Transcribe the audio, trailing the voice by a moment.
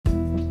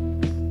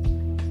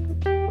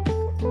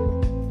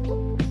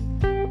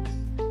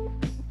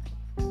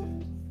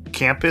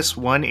Campus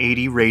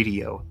 180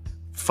 Radio.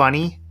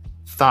 Funny,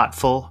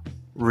 thoughtful,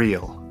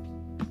 real.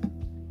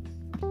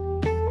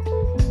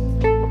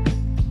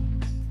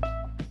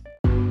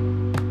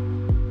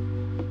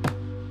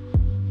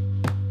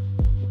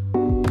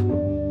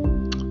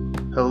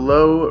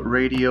 Hello,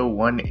 Radio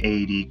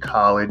 180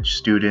 college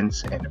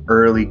students and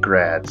early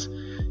grads.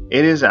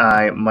 It is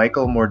I,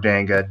 Michael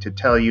Mordanga, to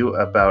tell you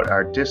about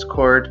our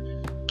Discord,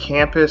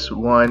 Campus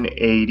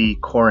 180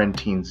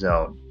 Quarantine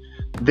Zone.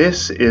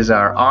 This is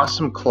our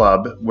awesome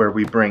club where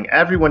we bring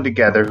everyone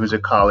together who's a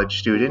college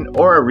student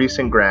or a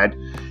recent grad,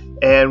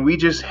 and we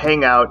just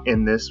hang out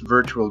in this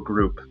virtual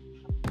group.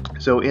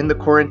 So in the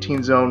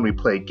Quarantine Zone, we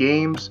play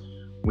games,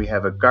 we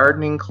have a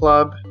gardening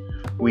club,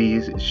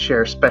 we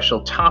share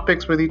special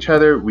topics with each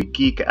other, we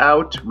geek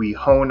out, we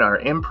hone our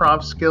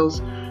improv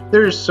skills.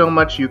 There is so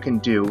much you can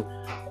do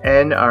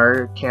in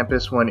our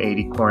Campus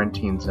 180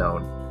 Quarantine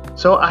Zone.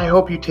 So I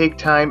hope you take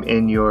time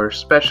in your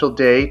special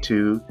day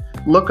to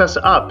look us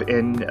up,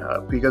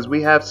 because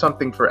we have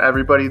something for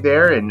everybody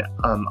there, and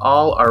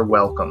all are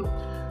welcome.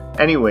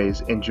 Anyways,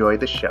 enjoy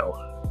the show.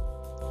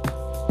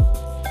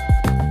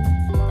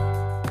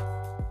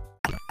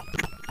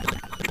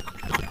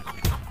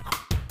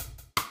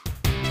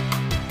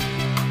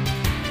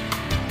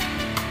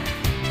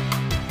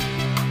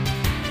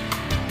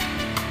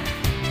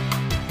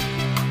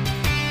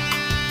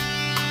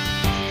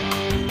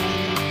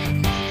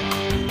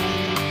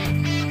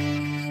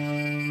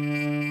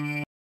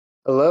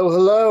 Hello,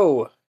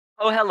 hello.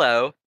 Oh,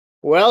 hello.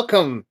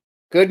 Welcome.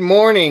 Good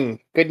morning.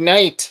 Good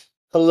night.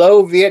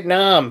 Hello,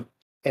 Vietnam.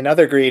 And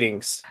other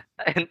greetings.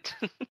 And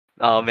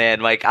oh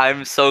man, Mike,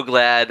 I'm so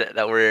glad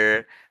that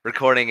we're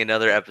recording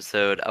another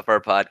episode of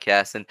our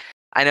podcast. And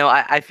I know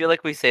I feel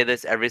like we say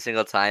this every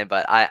single time,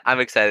 but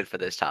I'm excited for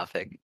this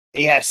topic.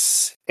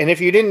 Yes. And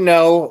if you didn't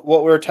know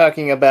what we're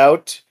talking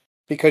about,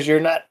 because you're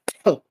not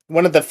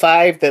one of the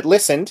 5 that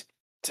listened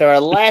to our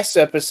last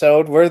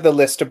episode, we're the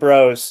List of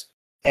Bros.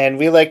 And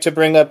we like to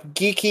bring up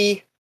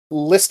geeky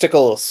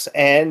listicles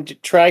and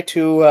try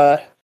to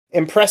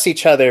impress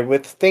each other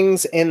with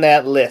things in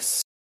that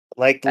list.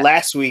 Like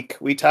last week,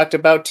 we talked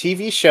about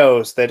TV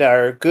shows that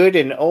are good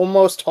and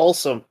almost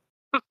wholesome.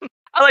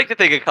 I like to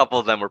think a couple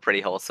of them were pretty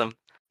wholesome.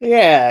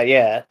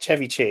 Yeah.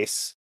 Chevy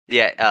Chase.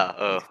 Yeah.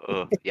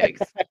 Oh,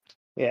 yikes.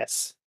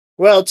 Yes.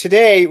 Well,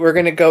 today we're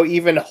going to go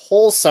even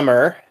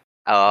wholesomer.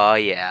 Oh,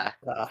 yeah.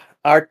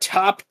 Our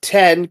top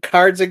 10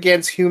 Cards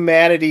Against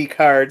Humanity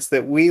cards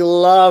that we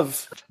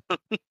love.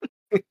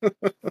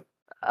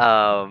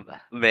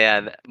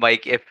 Man,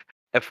 Mike,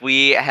 if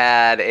we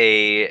had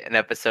an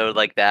episode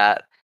like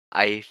that,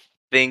 I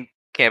think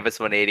Campus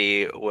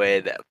 180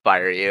 would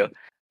fire you.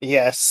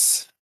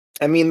 Yes.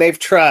 I mean, they've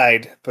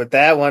tried, but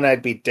that one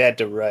I'd be dead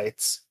to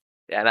rights.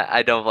 Yeah, and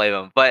I don't blame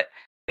them. But,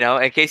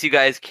 in case you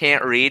guys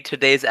can't read,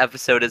 today's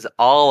episode is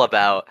all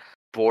about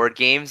board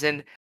games.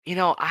 And,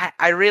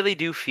 I really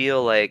do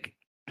feel like,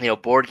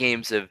 board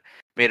games have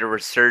made a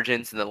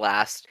resurgence in the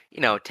last,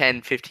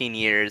 10, 15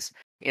 years.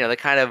 They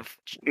kind of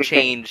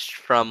changed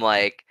from,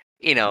 like,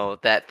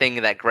 that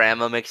thing that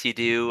grandma makes you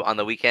do on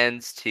the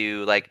weekends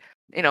to, like,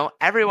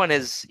 everyone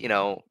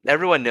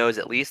knows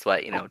at least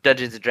what,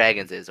 Dungeons and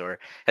Dragons is, or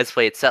has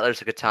played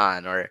Settlers of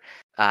Catan, or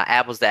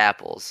Apples to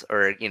Apples,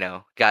 or,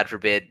 God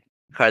forbid,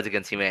 Cards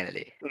Against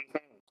Humanity.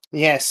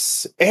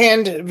 Yes.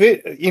 And,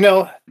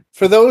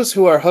 for those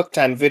who are hooked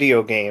on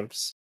video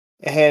games,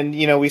 and,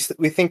 we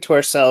think to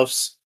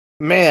ourselves,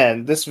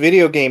 man, this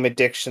video game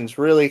addiction's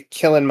really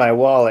killing my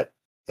wallet.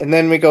 And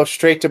then we go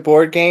straight to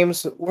board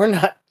games. We're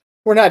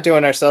not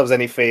doing ourselves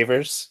any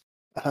favors.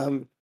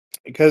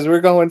 Because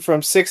we're going from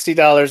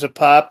 $60 a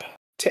pop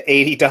to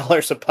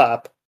 $80 a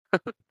pop.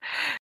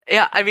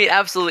 Yeah, I mean,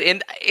 absolutely.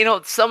 And,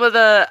 some of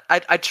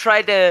I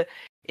tried to,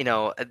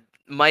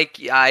 Mike,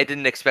 I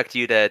didn't expect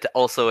you to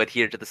also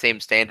adhere to the same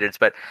standards,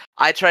 but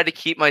I tried to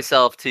keep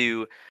myself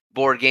to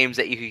board games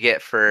that you could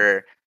get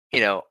for,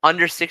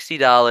 under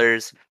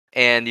 $60,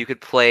 and you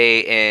could play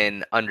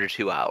in under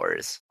 2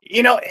 hours.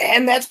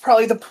 And that's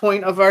probably the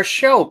point of our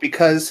show,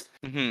 because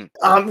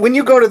when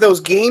you go to those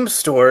game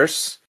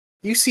stores,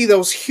 you see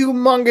those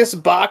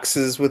humongous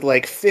boxes with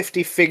like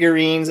 50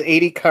 figurines,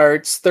 80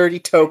 cards, 30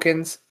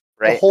 tokens,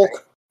 right?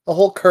 A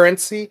whole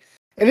currency.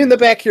 And in the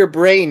back of your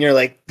brain, you're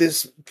like,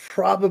 this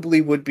probably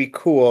would be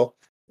cool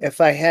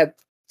if I had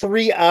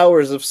 3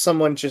 hours of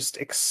someone just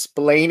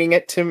explaining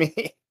it to me.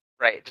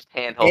 Right, just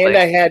hand-holding.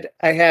 And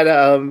I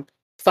had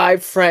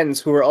 5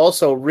 friends who were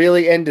also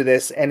really into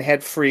this and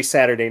had free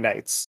Saturday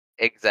nights.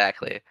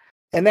 Exactly.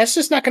 And that's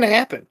just not going to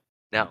happen.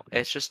 No,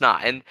 it's just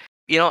not. And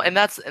and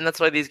that's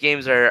why these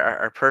games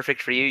are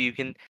perfect for you. You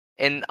can,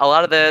 and a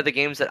lot of the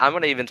games that I'm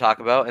going to even talk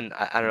about, and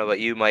I don't know about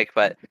you, Mike,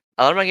 but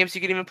a lot of my games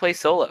you can even play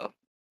solo.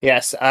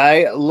 Yes,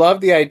 I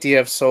love the idea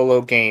of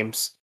solo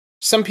games.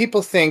 Some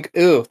people think,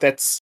 ooh,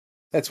 that's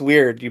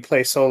weird. You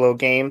play solo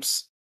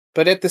games.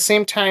 But at the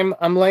same time,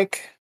 I'm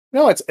like,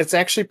 no, it's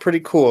actually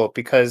pretty cool,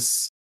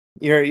 because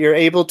you're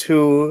able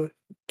to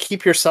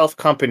keep yourself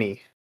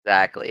company.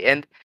 Exactly.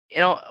 And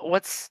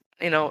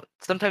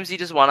sometimes you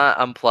just want to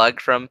unplug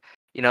from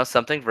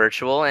something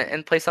virtual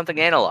and play something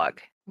analog.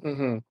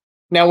 Hmm.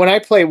 Now, when I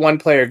play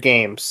one-player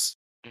games,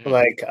 Mhm.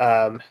 like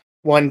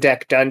One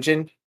Deck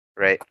Dungeon,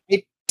 Right.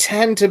 I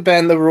tend to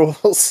bend the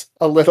rules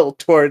a little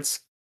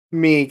towards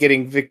me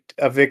getting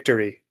a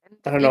victory.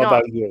 I don't You know know,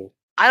 about you.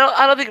 I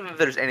don't think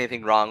there's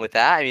anything wrong with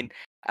that. I mean,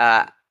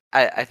 uh,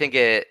 I think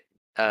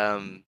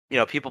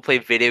people play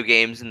video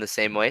games in the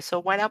same way, so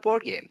why not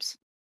board games?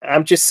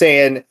 I'm just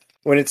saying,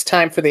 when it's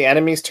time for the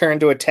enemy's turn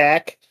to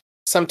attack,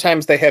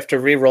 sometimes they have to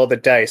re-roll the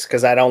dice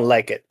because I don't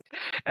like it.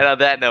 And on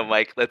that note,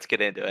 Mike, let's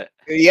get into it.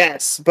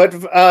 Yes, but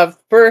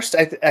first,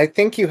 I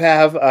think you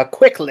have a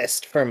quick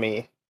list for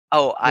me.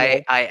 Oh, You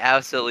know, I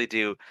absolutely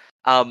do.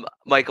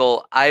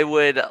 Michael, I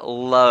would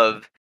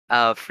love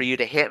for you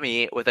to hit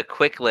me with a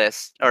quick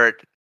list, or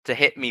to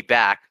hit me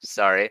back,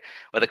 sorry,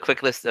 with a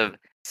quick list of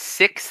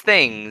 6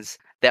 things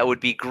that would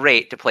be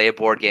great to play a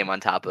board game on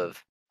top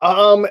of.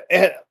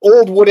 an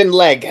old wooden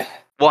leg,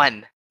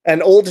 1,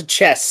 an old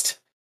chest,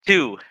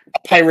 2, a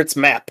pirate's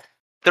map,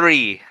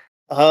 3,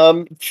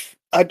 um,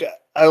 a,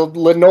 a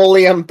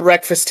linoleum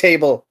breakfast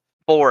table,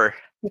 4,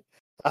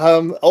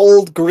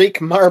 old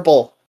Greek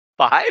marble,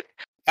 5,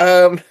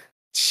 um,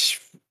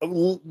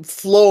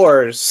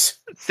 floors,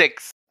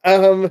 6.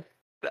 um,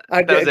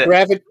 That a was it.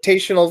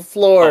 gravitational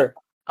floor,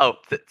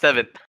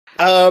 7.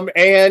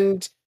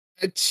 and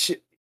a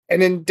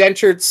an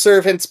indentured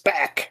servant's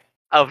back.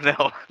 Oh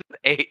no,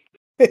 8.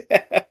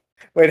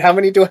 Wait, how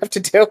many do I have to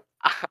do?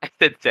 I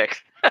said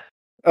 6.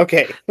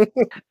 Okay.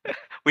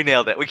 We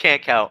nailed it. We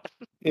can't count.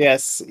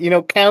 Yes,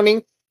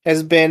 counting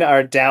has been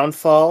our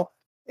downfall,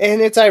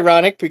 and it's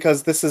ironic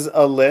because this is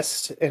a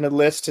list, and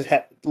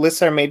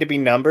lists are made to be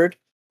numbered.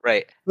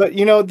 Right. But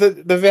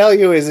the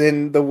value is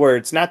in the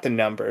words, not the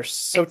numbers.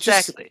 So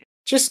Exactly.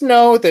 just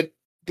know that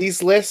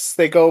these lists,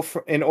 they go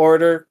in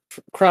order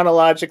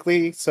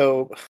chronologically,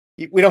 so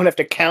we don't have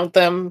to count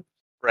them.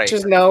 Right.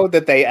 Just know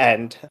that they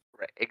end.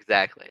 Right.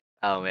 Exactly.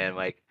 Oh man,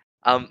 Mike.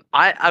 I'm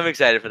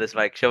excited for this,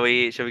 Mike. Shall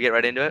we get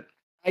right into it?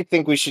 I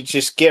think we should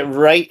just get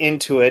right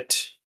into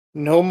it.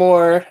 No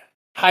more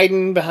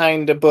hiding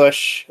behind a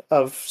bush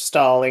of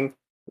stalling.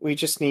 We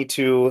just need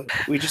to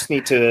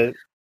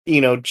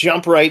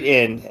jump right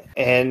in.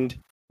 And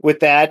with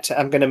that,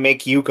 I'm going to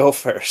make you go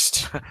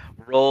first.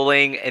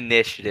 Rolling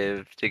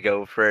initiative to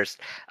go first.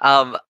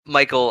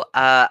 Michael,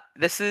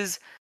 this is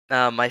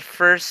my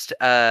first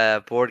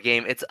board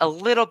game. It's a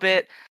little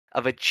bit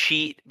of a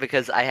cheat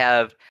because I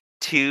have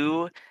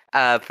 2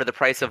 for the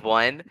price of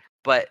 1,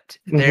 but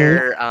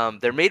they're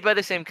made by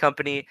the same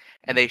company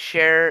and they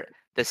share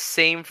the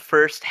same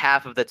first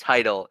half of the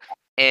title.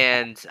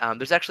 And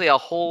there's actually a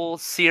whole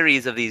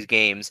series of these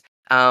games.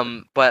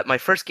 But my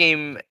first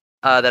game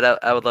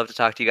that I would love to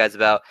talk to you guys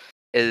about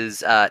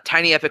is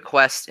Tiny Epic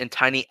Quest and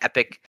Tiny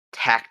Epic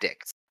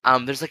Tactics.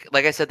 There's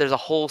like I said, there's a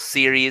whole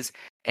series,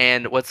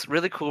 and what's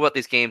really cool about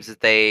these games is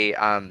they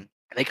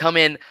come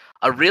in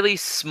a really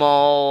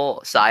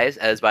small size,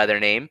 as by their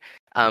name.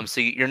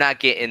 So you're not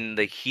getting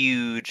the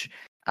huge,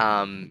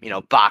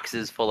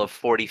 boxes full of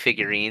 40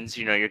 figurines.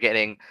 You're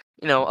getting,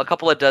 a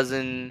couple of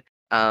dozen,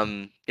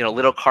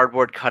 little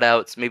cardboard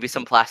cutouts, maybe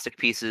some plastic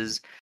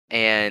pieces,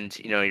 and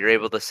you're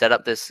able to set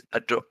up this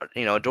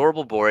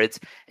adorable boards,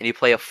 and you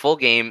play a full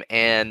game,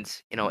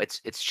 and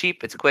it's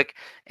cheap, it's quick,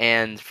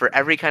 and for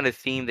every kind of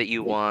theme that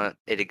you want,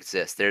 it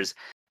exists. There's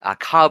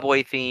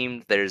cowboy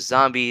themed, there's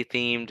zombie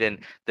themed,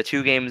 and the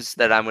 2 games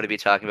that I'm going to be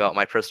talking about,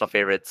 my personal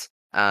favorites,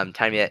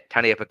 Tiny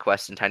Epic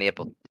Quest and Tiny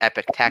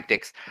Epic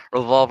Tactics,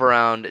 revolve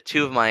around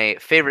 2 of my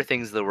favorite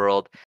things in the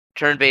world: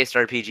 turn-based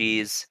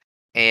RPGs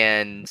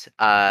and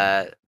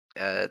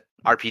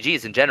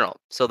RPGs in general.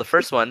 So the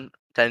first one,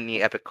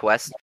 Tiny Epic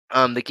Quest,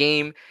 the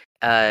game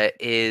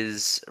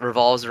is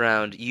revolves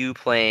around you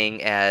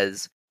playing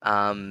as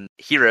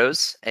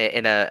heroes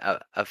in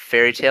a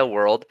fairy tale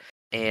world,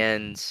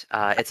 and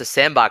it's a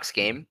sandbox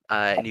game,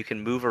 and you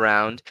can move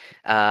around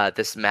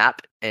this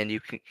map, and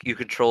you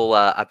control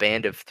a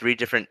band of 3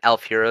 different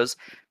elf heroes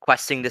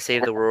questing to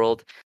save the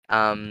world,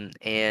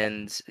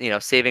 and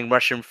saving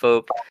mushroom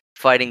folk,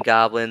 fighting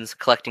goblins,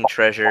 collecting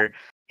treasure,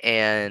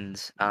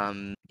 and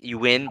you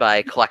win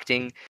by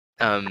collecting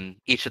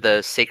each of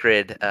the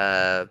sacred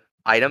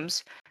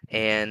items,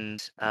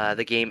 and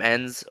the game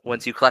ends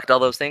once you collect all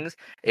those things,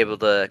 able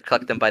to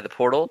collect them by the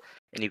portal,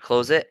 and you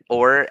close it,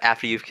 or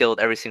after you've killed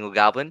every single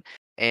goblin,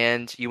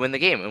 and you win the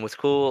game. And what's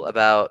cool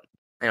about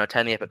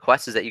Tiny Epic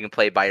Quest is that you can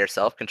play by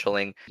yourself,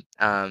 controlling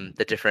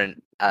the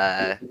different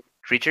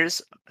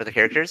creatures or the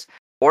characters,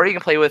 or you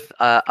can play with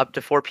up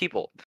to 4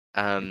 people.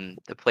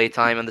 The play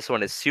time on this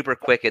one is super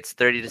quick. It's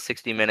 30 to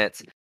 60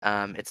 minutes.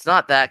 It's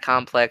not that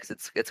complex.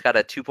 It's got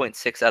a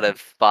 2.6 out of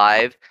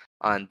 5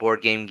 on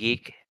Board Game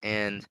Geek,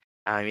 and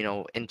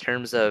in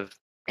terms of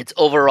its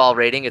overall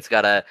rating, it's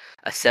got a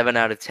 7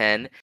 out of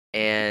 10,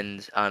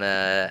 and on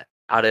a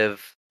out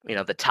of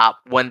the top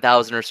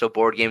 1,000 or so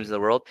board games in the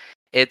world,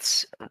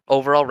 its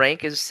overall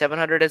rank is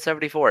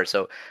 774.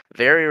 So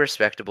very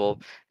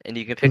respectable, and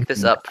you can pick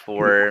this up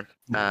for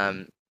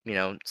 $17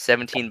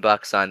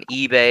 on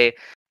eBay.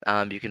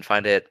 You can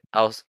find it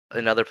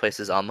in other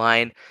places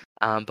online.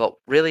 But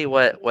really,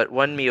 what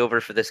won me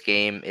over for this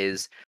game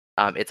is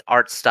its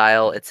art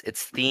style. It's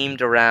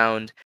themed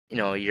around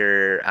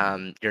your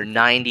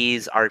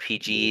 90s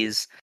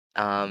RPGs.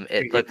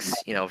 It looks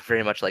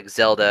very much like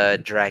Zelda,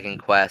 Dragon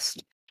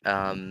Quest,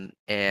 and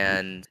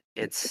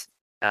it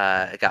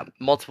got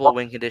multiple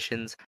win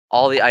conditions,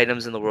 all the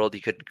items in the world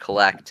you could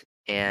collect,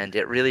 and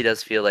it really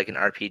does feel like an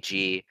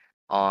RPG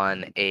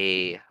on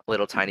a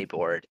little tiny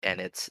board,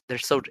 and it's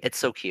so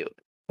cute.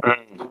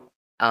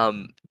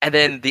 And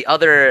then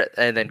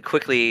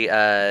quickly,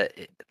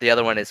 the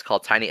other one is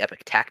called Tiny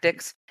Epic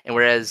Tactics. And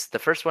whereas the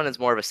first one is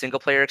more of a single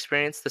player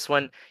experience, this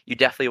one you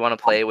definitely want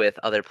to play with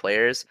other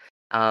players.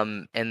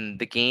 And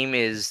the game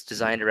is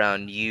designed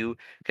around you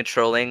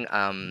controlling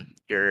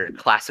your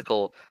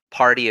classical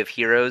party of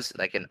heroes,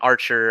 like an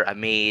archer, a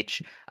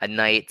mage, a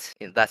knight,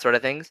 that sort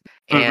of things.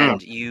 And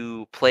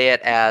you play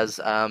it as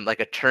like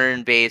a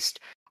turn-based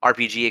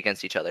RPG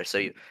against each other.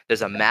 So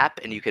there's a map,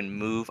 and you can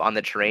move on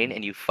the terrain,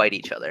 and you fight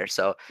each other.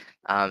 So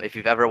if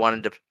you've ever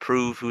wanted to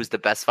prove who's the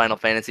best Final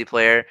Fantasy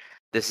player,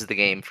 this is the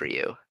game for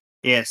you.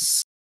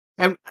 Yes.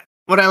 And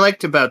what I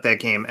liked about that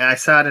game, and I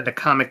saw it at a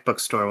comic book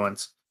store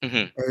once,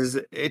 is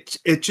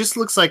it just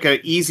looks like an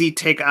easy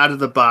take out of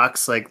the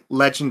box, like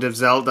Legend of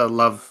Zelda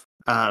love,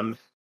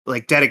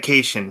 like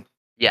dedication.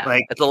 Yeah,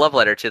 like it's a love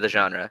letter to the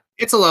genre.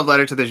 It's a love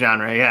letter to the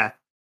genre, yeah.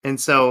 And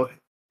so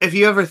if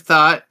you ever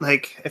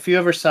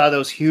saw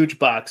those huge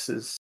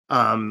boxes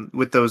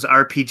with those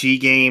RPG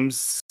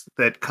games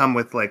that come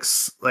with like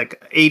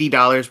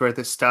 $80 worth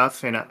of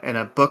stuff in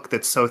a book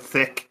that's so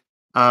thick,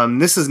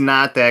 this is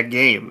not that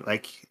game.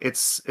 Like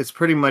it's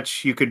pretty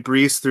much, you could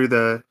breeze through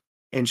the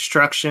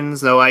instructions,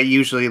 though I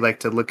usually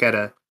like to look at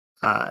a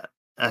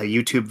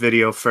YouTube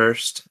video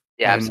first.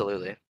 Yeah,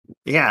 absolutely.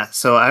 Yeah,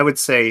 so I would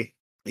say,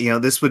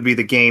 this would be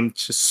the game,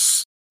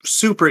 just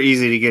super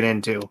easy to get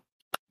into.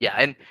 Yeah,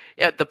 and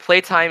the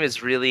playtime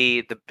is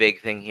really the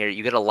big thing here.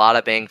 You get a lot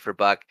of bang for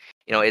buck.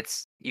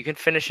 You can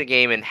finish a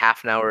game in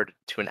half an hour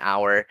to an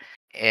hour,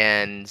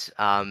 and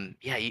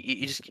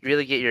you just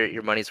really get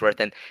your money's worth.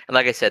 And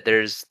like I said,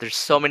 there's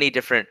so many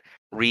different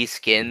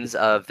reskins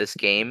of this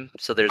game.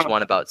 So there's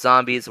one about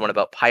zombies, one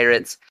about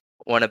pirates,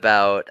 one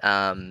about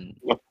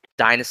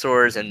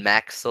dinosaurs and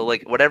mechs. So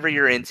like whatever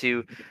you're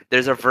into,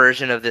 there's a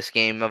version of this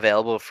game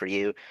available for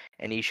you,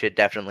 and you should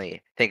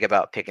definitely think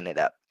about picking it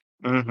up.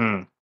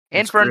 Mm-hmm.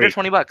 And for under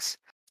 $20.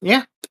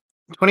 Yeah.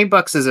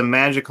 $20 is a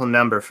magical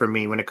number for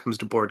me when it comes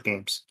to board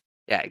games.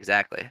 Yeah,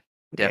 exactly.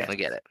 Definitely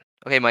get it.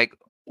 Okay, Mike,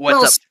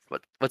 what's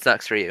up? What's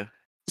next for you?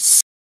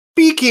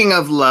 Speaking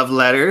of love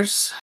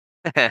letters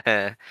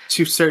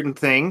to certain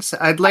things,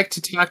 I'd like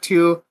to talk to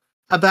you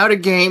about a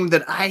game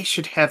that I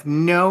should have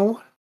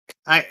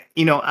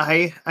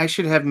I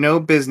should have no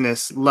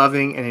business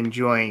loving and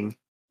enjoying,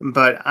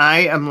 but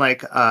I am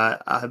like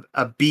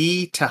a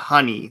bee to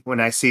honey when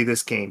I see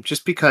this game,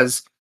 just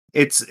because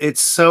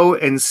it's so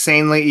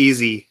insanely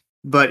easy,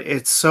 but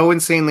it's so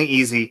insanely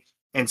easy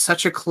in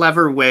such a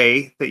clever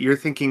way that you're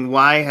thinking,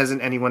 why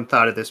hasn't anyone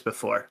thought of this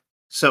before?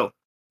 So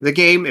the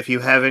game, if you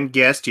haven't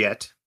guessed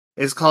yet,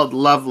 is called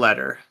Love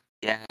Letter.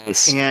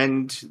 Yes.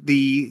 And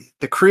the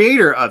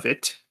creator of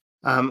it,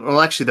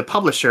 actually the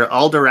publisher,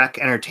 Alderac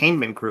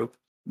Entertainment Group,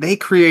 they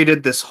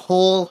created this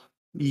whole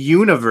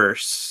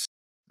universe.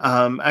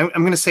 I'm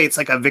going to say it's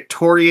like a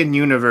Victorian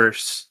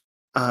universe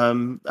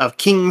of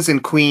kings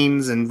and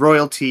queens and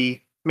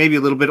royalty, maybe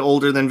a little bit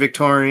older than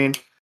Victorian.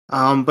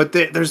 But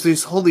there's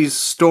these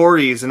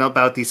stories and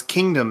about these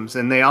kingdoms,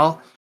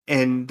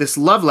 and this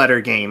Love Letter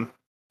game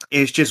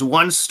is just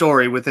one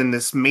story within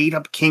this made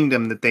up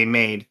kingdom that they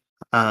made.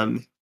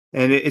 And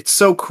it's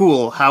so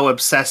cool how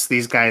obsessed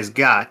these guys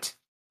got.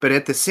 But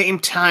at the same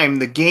time,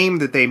 the game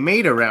that they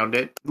made around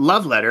it,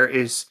 Love Letter,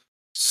 is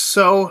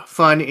so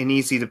fun and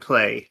easy to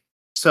play.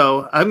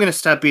 So I'm going to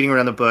stop beating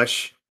around the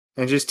bush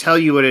and just tell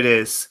you what it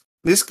is.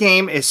 This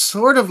game is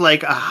sort of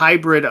like a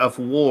hybrid of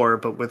War,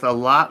 but with a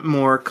lot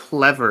more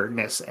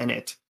cleverness in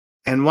it.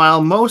 And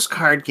while most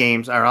card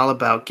games are all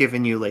about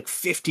giving you like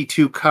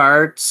 52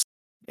 cards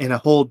in a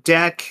whole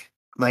deck,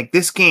 like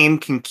this game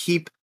can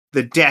keep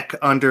the deck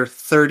under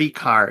 30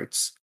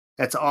 cards.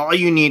 That's all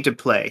you need to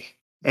play.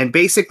 And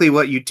basically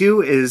what you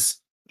do is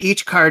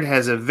each card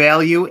has a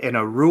value and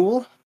a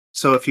rule.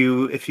 So if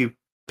you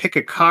pick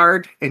a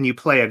card and you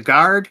play a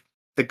guard,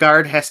 the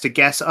guard has to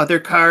guess other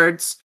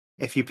cards.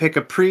 If you pick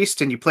a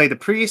priest and you play the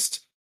priest,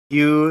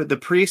 the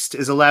priest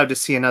is allowed to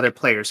see another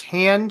player's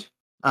hand.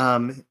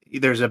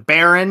 There's a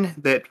baron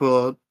that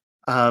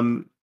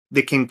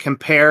can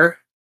compare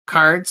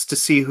cards to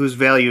see whose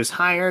value is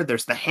higher.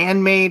 There's the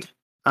handmaid,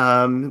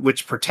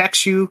 which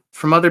protects you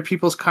from other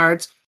people's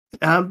cards.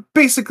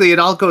 Basically, it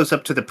all goes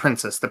up to the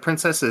princess. The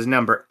princess is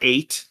number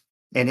 8,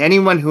 and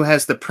anyone who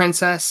has the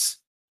princess,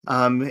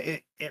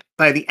 by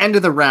the end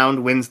of the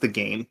round, wins the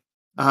game.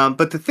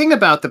 But the thing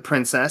about the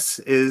princess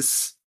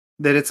is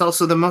that it's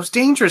also the most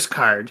dangerous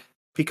card,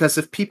 because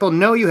if people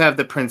know you have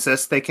the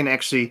princess, they can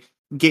actually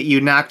get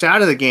you knocked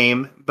out of the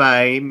game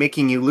by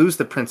making you lose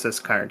the princess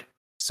card.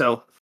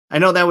 So I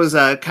know that was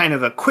a kind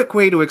of a quick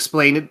way to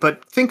explain it,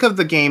 but think of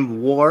the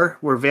game War,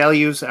 where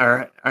values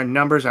are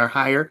numbers are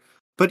higher,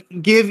 but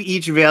give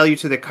each value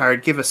to the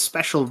card, give a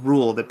special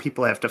rule that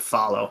people have to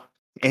follow.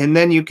 And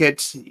then you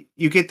get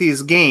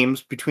these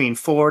games between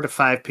 4 to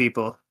 5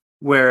 people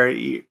where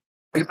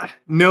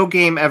no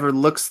game ever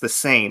looks the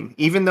same.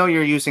 Even though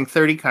you're using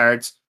 30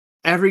 cards,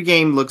 every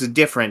game looks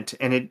different,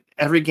 and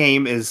every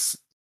game is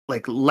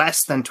like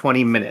less than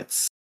 20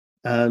 minutes.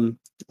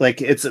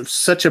 Like it's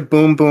such a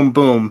boom, boom,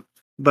 boom,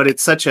 but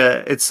it's such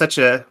a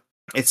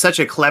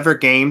clever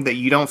game that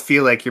you don't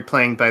feel like you're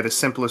playing by the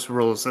simplest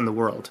rules in the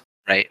world.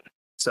 Right.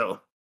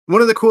 So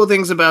one of the cool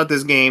things about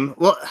this game,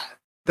 well,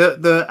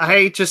 the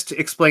I just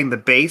explained the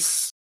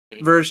base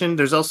version.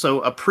 There's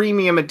also a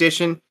premium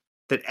edition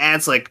that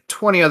adds like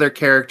 20 other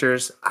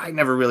characters. I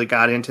never really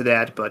got into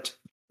that, but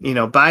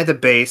buy the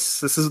base.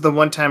 This is the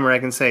one time where I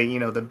can say,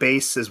 the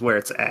base is where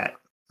it's at.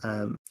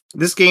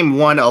 This game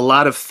won a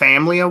lot of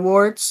family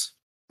awards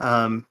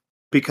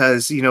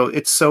because,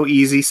 it's so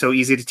easy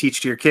to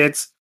teach to your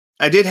kids.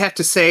 I did have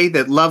to say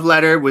that Love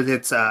Letter, with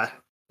its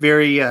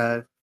very,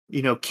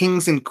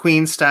 kings and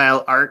queens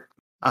style art,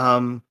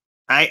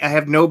 I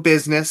have no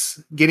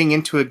business getting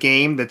into a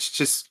game that's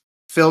just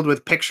filled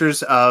with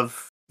pictures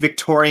of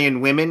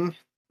Victorian women.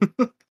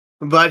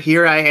 But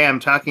here I am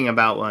talking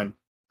about one.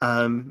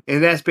 And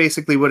that's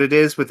basically what it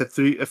is, with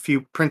a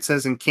few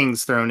princes and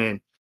kings thrown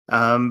in.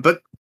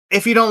 But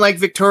if you don't like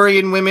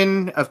Victorian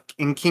women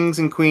in kings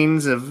and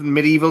queens of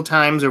medieval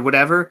times or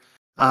whatever,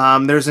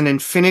 there's an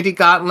Infinity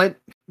Gauntlet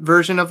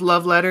version of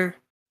Love Letter.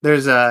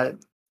 There's a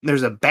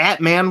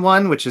Batman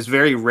one, which is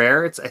very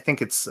rare. I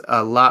think it's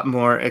a lot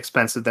more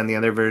expensive than the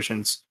other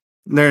versions.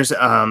 There's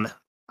a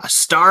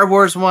Star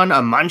Wars one,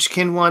 a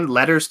Munchkin one,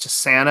 Letters to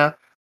Santa,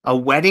 a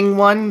wedding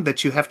one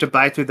that you have to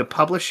buy through the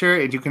publisher,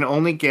 and you can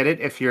only get it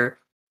if you're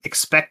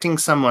expecting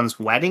someone's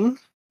wedding.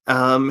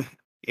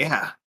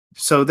 Yeah.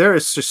 So there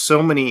is just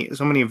so many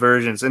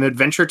versions. An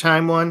Adventure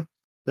Time one.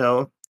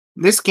 So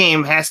this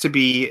game has to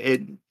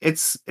be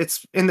it's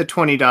in the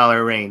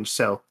 $20 range.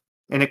 So,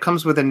 and it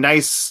comes with a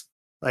nice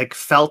like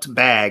felt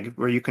bag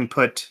where you can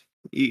put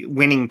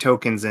winning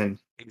tokens in.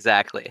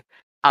 Exactly.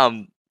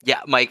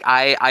 Yeah, Mike,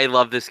 I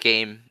love this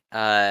game.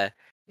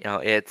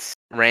 Its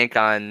rank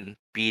on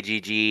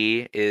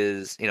BGG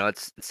is,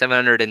 it's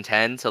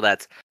 710, so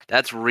that's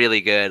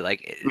really good.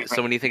 Like,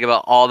 so when you think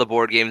about all the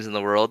board games in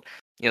the world,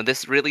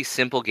 this really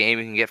simple game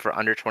you can get for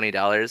under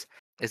 $20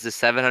 is the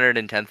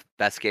 710th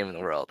best game in the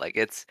world. Like,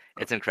 it's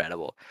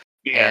incredible.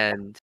 Yeah.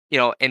 And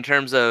in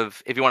terms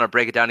of, if you want to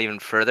break it down even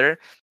further,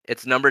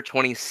 it's number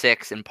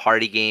 26 in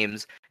party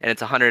games, and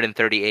it's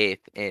 138th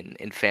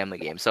in family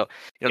games. So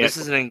this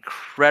is an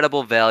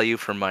incredible value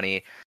for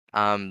money.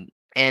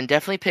 And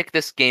definitely pick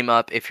this game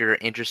up if you're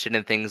interested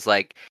in things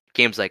like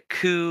games like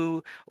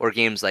Coup, or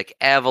games like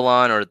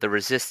Avalon, or The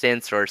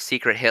Resistance, or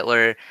Secret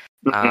Hitler.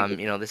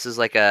 This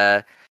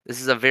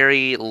is a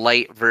very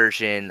light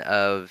version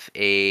of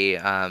a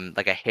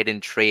like a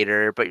hidden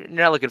trader, but you're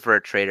not looking for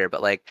a trader,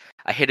 but like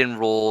a hidden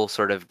role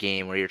sort of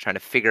game where you're trying to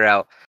figure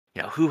out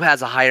who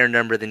has a higher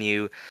number than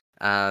you,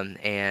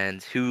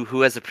 and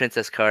who has a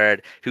princess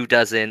card, who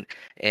doesn't,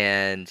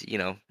 and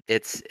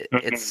it's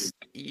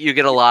you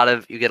get a lot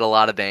of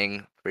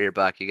bang for your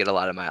buck. You get a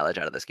lot of mileage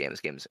out of this game. This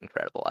game is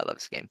incredible. I love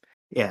this game.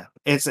 Yeah,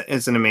 it's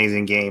an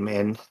amazing game,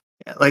 and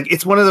like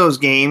it's one of those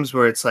games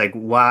where it's like,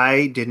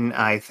 why didn't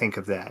I think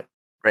of that?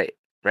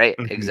 Right,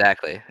 Mhm.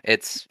 exactly.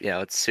 It's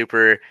it's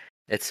super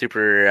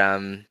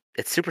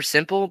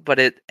simple, but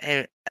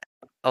a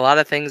lot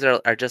of things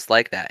are just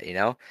like that.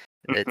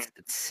 It's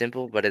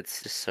simple, but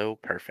it's just so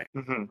perfect.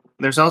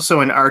 There's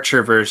also an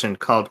Archer version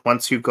called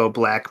Once You Go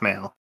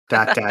Blackmail. ...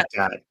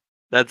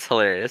 That's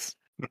hilarious.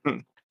 All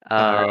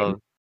right.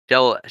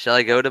 Shall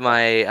I go to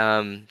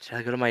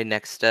my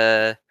next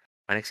The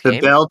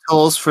game? bell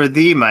tolls for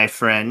thee, my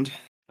friend.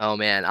 Oh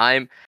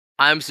man,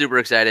 I'm super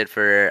excited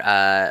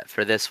for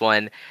this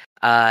one.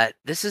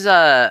 This is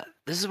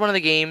one of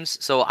the games.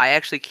 So I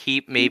actually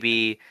keep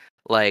maybe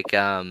like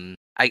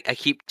I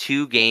keep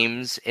 2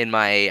 games in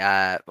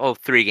my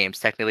 3 games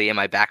technically in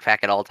my backpack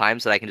at all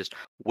times that I can just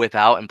whip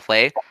out and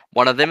play.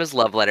 One of them is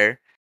Love Letter.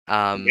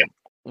 Yeah.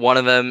 One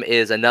of them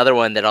is another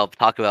one that I'll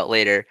talk about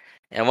later,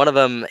 and one of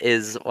them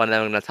is one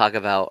that I'm going to talk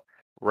about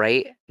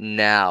right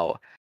now,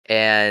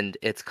 and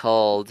it's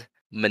called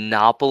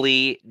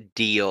Monopoly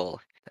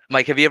Deal.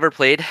 Mike, have you ever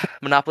played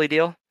Monopoly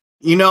Deal?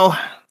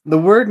 The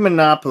word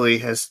monopoly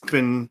has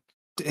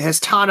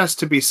taught us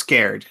to be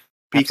scared,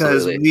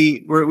 because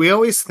Absolutely. we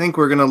always think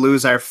we're going to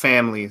lose our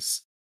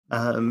families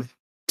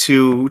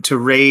to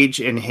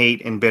rage and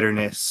hate and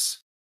bitterness.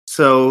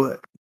 So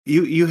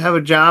you have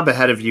a job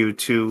ahead of you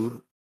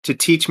to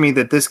teach me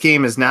that this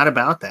game is not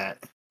about that.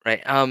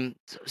 Right.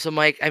 So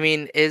Mike, I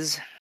mean,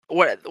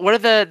 what are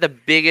the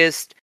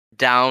biggest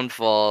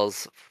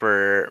downfalls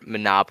for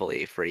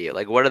Monopoly for you?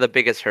 Like, what are the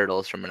biggest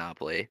hurdles for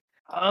Monopoly?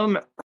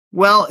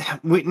 Well,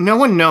 no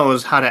one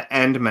knows how to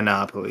end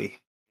Monopoly.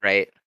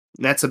 Right.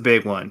 That's a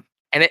big one.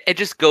 And it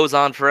just goes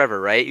on forever,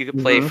 right? You could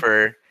play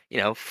for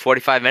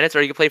 45 minutes,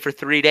 or you could play for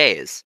 3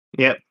 days.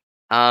 Yep.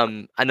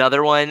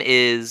 Another one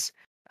is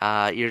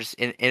you're just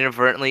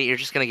inadvertently you're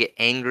just gonna get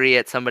angry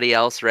at somebody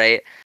else,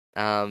 right?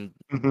 Um,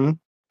 Hmm.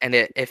 and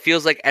it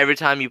feels like every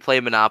time you play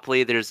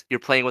Monopoly, you're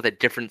playing with a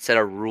different set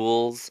of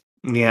rules.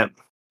 Yeah.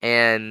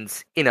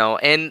 And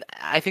and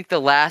I think the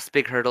last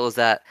big hurdle is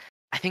that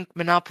I think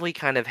Monopoly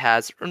kind of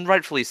has, and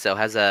rightfully so,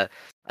 has a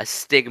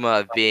stigma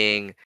of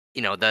being,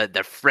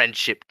 the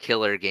friendship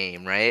killer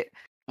game, right?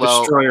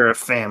 Well, Destroyer of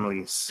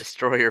families.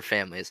 destroy your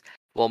families.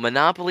 Well,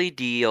 Monopoly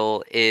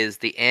Deal is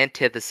the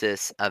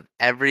antithesis of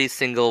every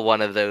single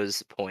one of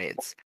those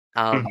points.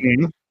 Um,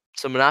 Hmm.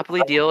 so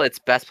Monopoly Deal, it's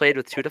best played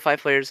with 2 to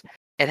 5 players.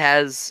 It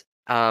has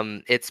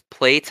its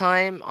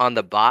playtime on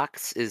the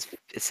box it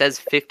says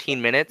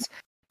 15 minutes,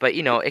 but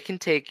it can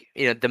take,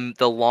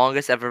 the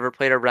longest I've ever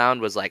played a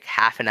round was like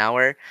half an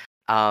hour.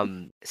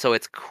 So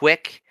it's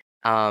quick,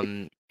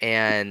 and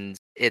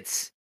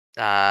it's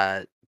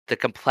the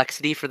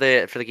complexity for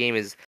the game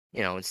is,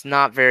 it's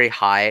not very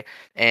high,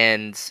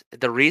 and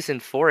the reason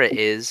for it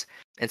is,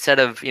 instead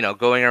of,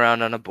 going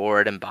around on a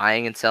board and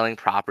buying and selling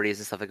properties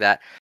and stuff like that,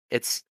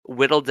 it's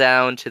whittled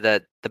down to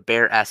the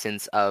bare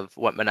essence of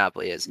what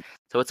Monopoly is.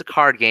 So it's a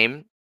card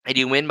game, and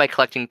you win by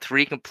collecting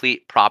 3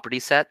 complete property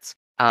sets.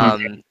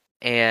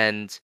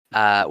 And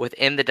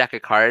within the deck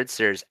of cards,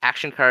 there's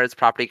action cards,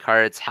 property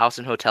cards, house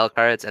and hotel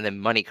cards, and then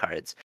money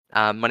cards.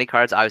 Money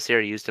cards obviously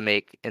are used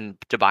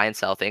to buy and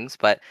sell things,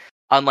 but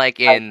unlike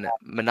in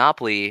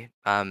Monopoly,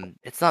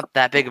 it's not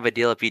that big of a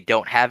deal if you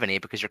don't have any,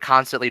 because you're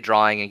constantly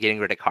drawing and getting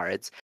rid of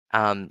cards.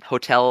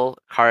 Hotel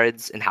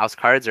cards and house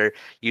cards are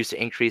used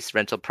to increase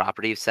rental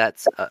property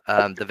sets,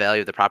 the value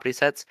of the property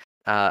sets,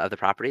 of the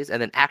properties,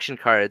 and then action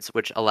cards,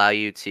 which allow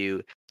you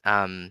to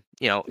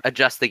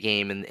adjust the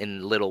game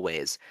in little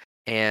ways.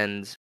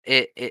 And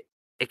it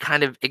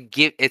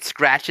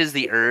scratches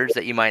the urge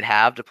that you might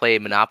have to play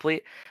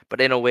Monopoly,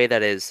 but in a way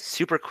that is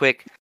super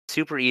quick,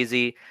 super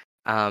easy.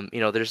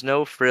 There's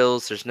no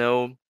frills, there's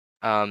no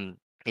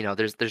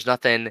there's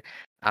nothing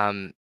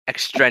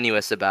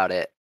extraneous about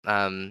it.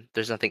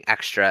 There's nothing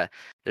extra,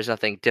 there's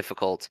nothing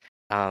difficult.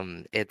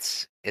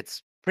 It's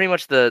pretty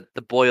much the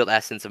boiled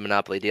essence of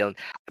Monopoly Deal. And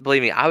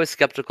believe me, I was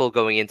skeptical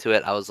going into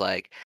it. I was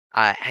like,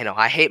 I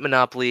hate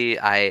Monopoly.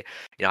 I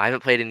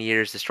haven't played in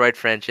years, destroyed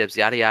friendships,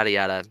 yada yada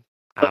yada.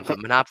 But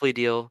Monopoly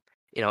Deal,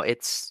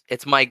 it's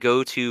my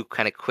go-to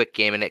kind of quick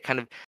game, and it kind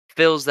of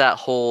fills that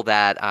hole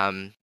that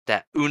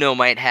Uno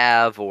might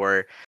have,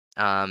 or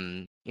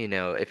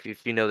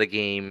if you know the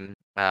game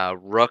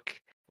Rook,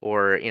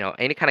 or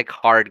any kind of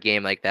card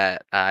game like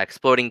that,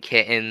 Exploding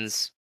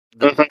Kittens,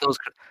 Mhm.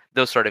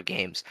 those sort of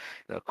games,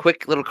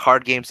 quick little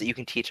card games that you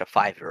can teach a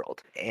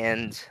 5-year-old.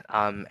 And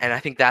I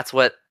think that's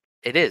what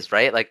it is,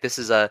 right? Like, this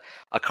is a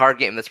card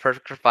game that's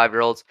perfect for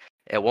 5-year-olds.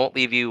 It won't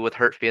leave you with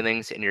hurt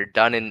feelings, and it's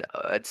done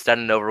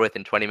and over with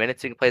in 20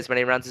 minutes. You can play as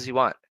many rounds as you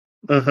want.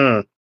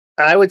 Hmm.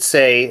 I would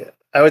say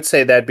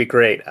that'd be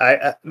great.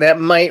 That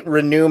might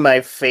renew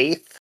my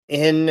faith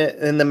in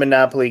the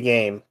Monopoly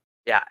game.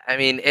 Yeah, I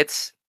mean,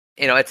 it's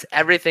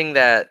everything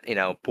that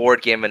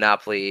board game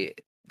Monopoly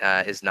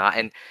is not.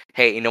 And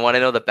hey, want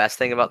to know the best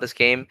thing about this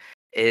game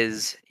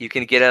is you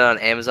can get it on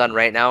Amazon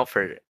right now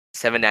for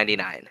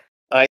 $7.99.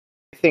 I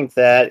think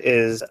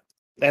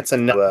that's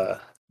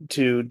enough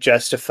to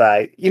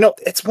justify.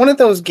 It's one of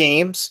those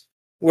games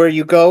where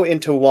you go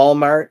into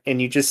Walmart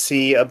and you just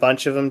see a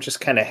bunch of them just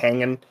kind of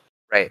hanging,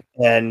 Right.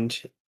 and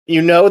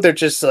they're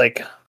just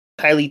like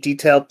highly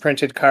detailed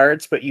printed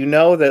cards, but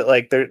that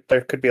like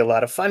there could be a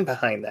lot of fun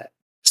behind that.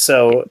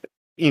 So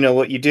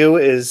what you do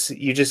is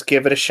you just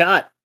give it a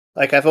shot.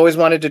 Like, I've always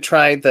wanted to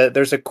try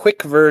there's a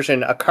quick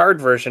version, a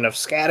card version of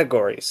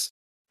Scattergories,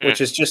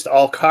 which is just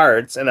all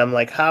cards, and I'm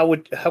like, how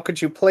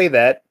could you play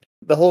that?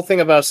 The whole thing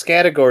about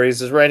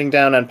Scattergories is writing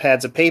down on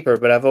pads of paper,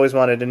 but I've always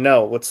wanted to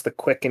know what's the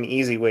quick and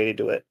easy way to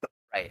do it.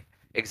 Right.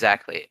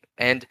 Exactly.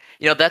 And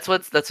that's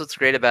what's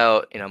great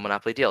about,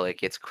 Monopoly Deal.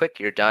 Like, it's quick,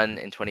 you're done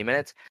in 20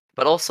 minutes.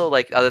 But also,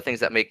 like, other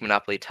things that make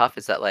Monopoly tough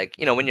is that, like,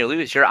 when you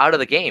lose, you're out of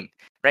the game,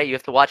 right? You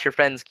have to watch your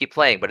friends keep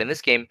playing. But in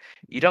this game,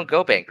 you don't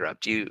go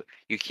bankrupt. You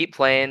keep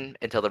playing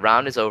until the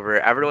round is over.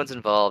 Everyone's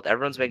involved,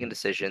 everyone's making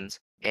decisions,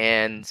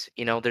 and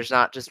there's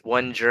not just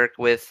one jerk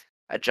with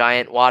a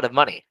giant wad of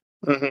money.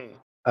 Mhm.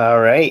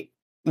 All right.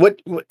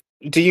 What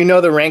do you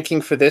know the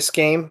ranking for this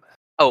game?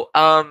 Oh,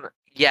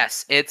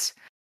 yes, it's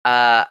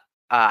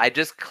I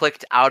just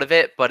clicked out of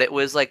it, but it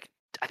was like,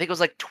 I think it was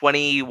like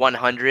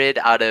 2100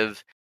 out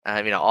of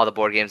all the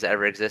board games that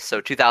ever exist. So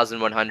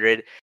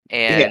 2100,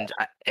 Yeah. and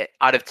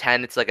out of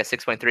 10, it's like a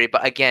 6.3.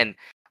 But again,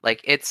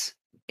 like, it's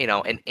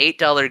an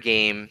 $8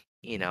 game.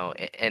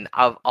 And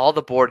of all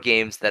the board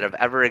games that have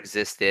ever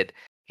existed,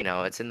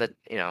 it's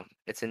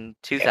in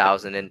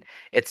 2000, and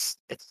it's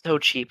so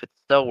cheap,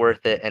 it's so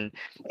worth it. And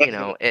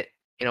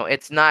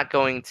it's not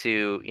going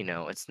to,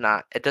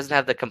 it doesn't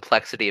have the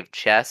complexity of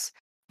chess,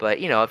 but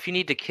if you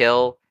need to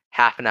kill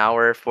half an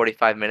hour,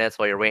 45 minutes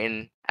while you're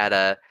waiting at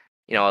a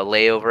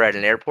layover at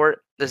an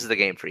airport, this is the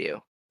game for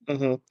you.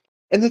 Hmm.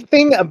 And the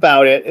thing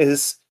about it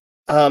is,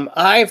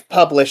 I've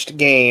published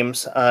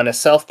games on a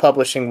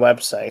self-publishing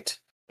website,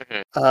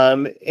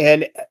 Mhm.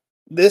 and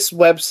this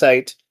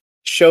website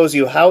shows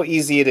you how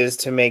easy it is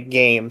to make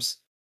games,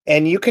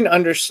 and you can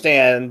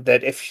understand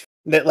that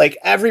like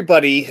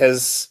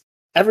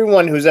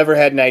everyone who's ever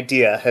had an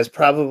idea has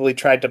probably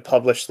tried to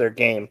publish their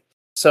game.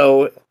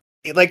 So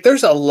like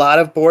there's a lot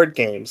of board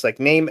games. Like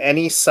name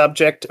any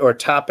subject or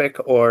topic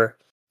or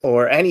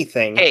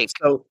anything. Cake.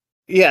 So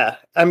yeah,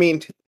 I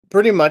mean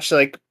pretty much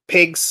like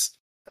pigs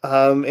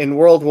in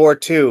World War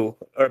II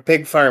or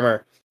Pig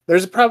Farmer.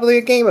 There's probably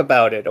a game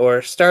about it,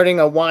 or starting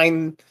a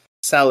wine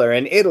cellar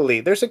in Italy.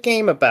 There's a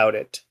game about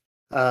it.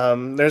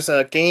 There's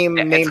a game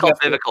It's named called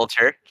after,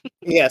 Viviculture.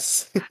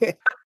 yes.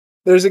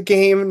 There's a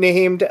game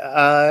named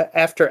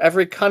after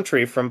every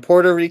country from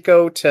Puerto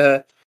Rico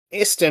to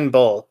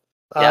Istanbul.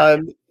 Yeah.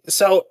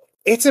 So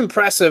it's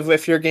impressive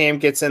if your game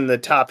gets in the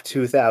top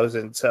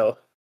 2,000. So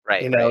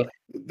Right, right. right.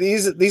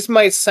 These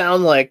might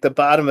sound like the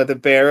bottom of the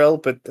barrel,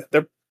 but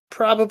they're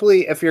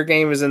probably, if your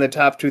game is in the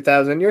top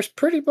 2,000, you're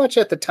pretty much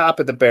at the top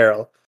of the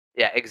barrel.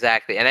 Yeah,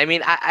 exactly. And I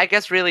mean, I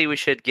guess really we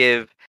should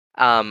give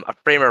a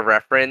frame of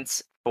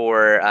reference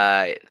for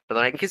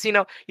like, because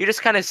you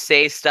just kind of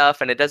say stuff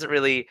and it doesn't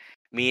really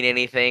mean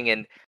anything.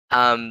 And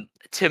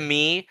to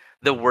me,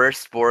 the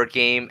worst board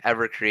game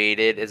ever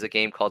created is a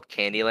game called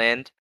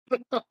Candyland.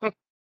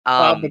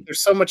 Wow, but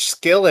there's so much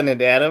skill in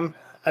it, Adam.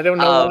 I don't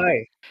know Um,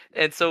 why.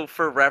 and so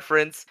for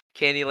reference,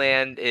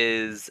 Candyland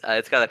is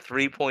it's got a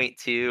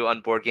 3.2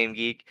 on Board Game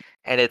Geek,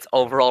 and its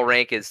overall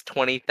rank is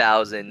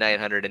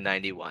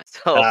 20,991.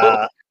 So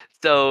Uh,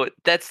 so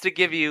that's to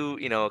give you,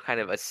 kind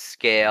of a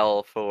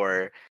scale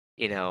for,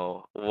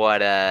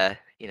 what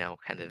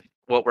kind of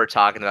what we're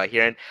talking about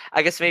here. And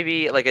I guess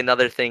maybe like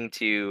another thing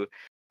to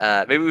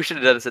maybe we should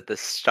have done this at the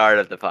start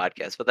of the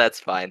podcast, but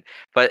that's fine.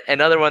 But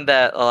another one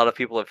that a lot of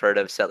people have heard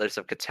of, Settlers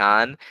of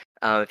Catan.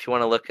 If you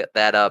want to look at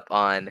that up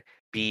on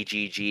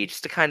BGG,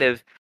 just to kind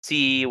of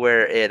see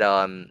where it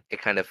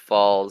kind of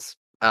falls.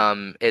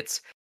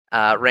 Its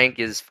rank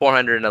is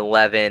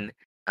 411,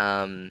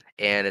 and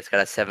it's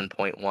got a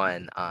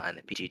 7.1 on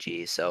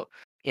BGG. So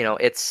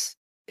it's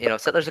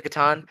Settlers of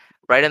Catan,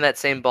 right in that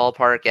same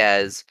ballpark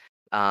as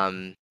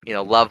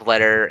Love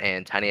Letter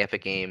and Tiny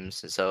Epic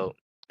Games. So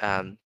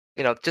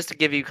just to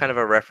give you kind of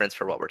a reference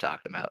for what we're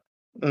talking about.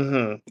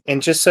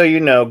 And just so you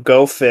know,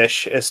 Go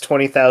Fish is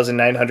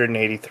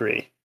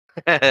 20,983.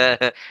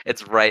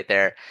 It's right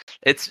there.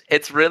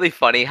 It's really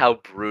funny how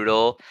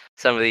brutal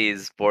some of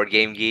these board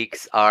game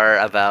geeks are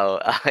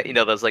about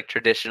those like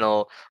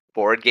traditional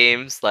board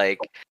games like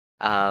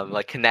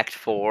Connect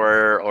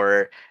Four,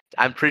 or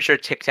I'm pretty sure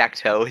Tic Tac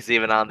Toe is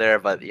even on there.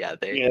 But yeah,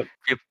 Yep.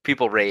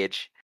 people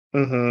rage.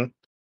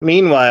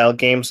 Meanwhile,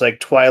 games like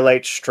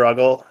Twilight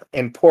Struggle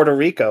and Puerto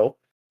Rico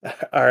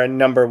are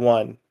number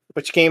one,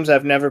 which games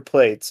I've never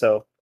played,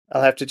 so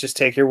I'll have to just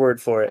take your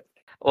word for it.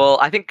 Well,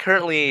 I think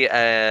currently,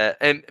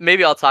 and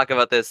maybe I'll talk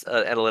about this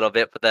in a little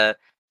bit, but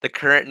the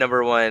current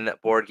number one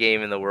board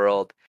game in the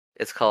world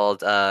is called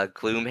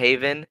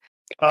Gloomhaven.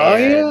 Oh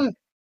and,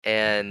 yeah.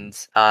 And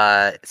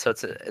so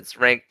it's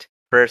ranked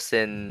first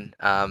in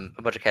a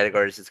bunch of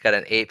categories. It's got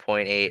an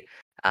 8.8,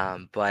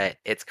 but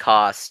its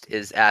cost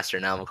is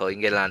astronomical. You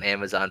can get it on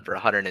Amazon for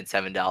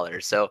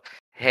 $107. So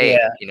hey,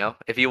 Yeah.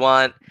 if you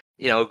want,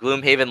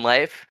 Gloomhaven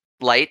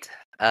Light,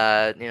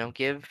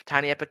 give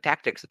Tiny Epic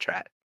Tactics a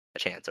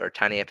chance, or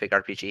Tiny Epic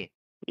RPG.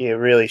 You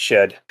really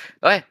should.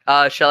 Okay,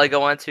 shall I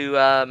go on to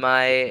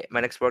my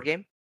next board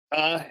game?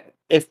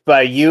 If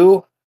by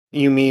you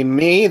mean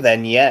me,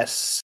 then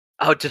yes.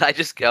 Oh, did I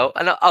just go?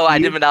 I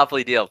did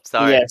Monopoly Deal.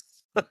 Sorry. Yes.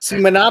 See,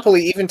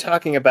 Monopoly, even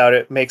talking about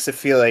it makes it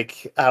feel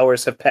like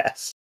hours have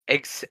passed.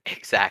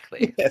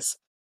 Exactly. Yes.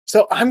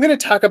 So I'm going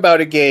to talk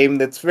about a game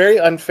that's very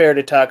unfair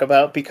to talk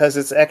about because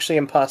it's actually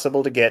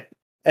impossible to get.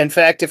 In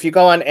fact, if you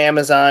go on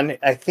Amazon,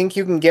 I think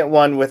you can get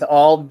one with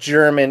all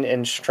German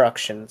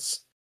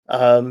instructions.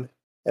 And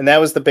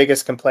that was the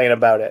biggest complaint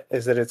about it,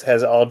 is that it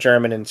has all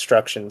German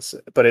instructions,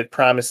 but it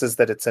promises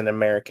that it's in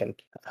American,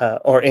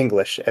 or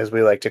English, as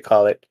we like to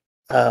call it.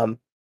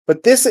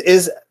 But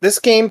this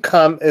game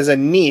is a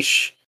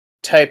niche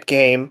type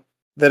game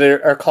that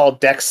are called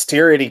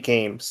dexterity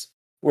games,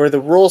 where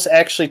the rules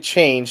actually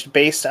changed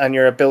based on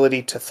your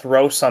ability to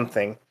throw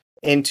something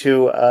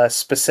into a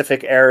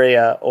specific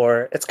area,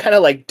 or it's kind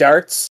of like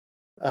darts,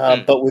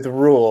 but with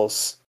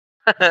rules.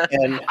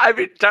 And I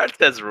mean, darts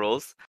has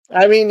rules.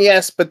 I mean,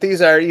 yes, but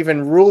these are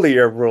even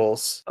rulier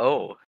rules.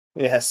 Oh,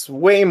 Yes,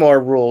 way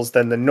more rules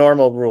than the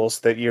normal rules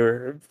that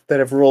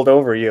have ruled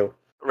over you.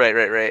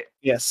 Right.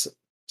 Yes.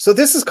 So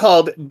this is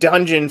called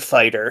Dungeon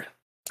Fighter,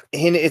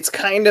 and it's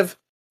kind of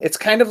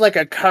like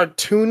a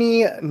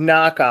cartoony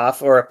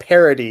knockoff or a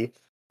parody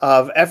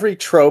of every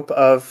trope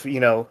of,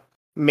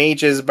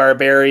 mages,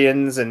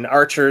 barbarians, and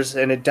archers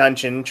in a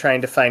dungeon trying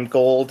to find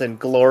gold and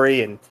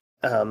glory and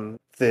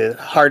the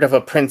heart of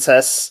a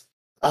princess.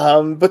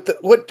 But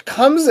what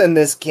comes in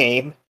this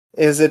game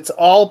is it's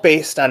all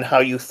based on how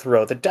you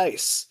throw the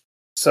dice.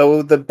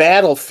 So the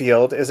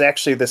battlefield is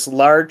actually this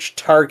large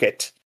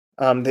target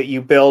that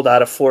you build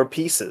out of 4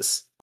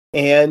 pieces.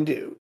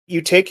 And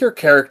you take your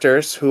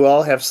characters who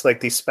all have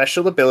like these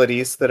special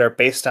abilities that are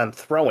based on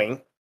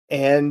throwing,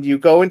 and you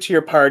go into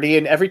your party,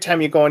 and every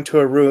time you go into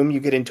a room, you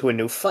get into a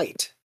new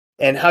fight.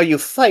 And how you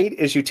fight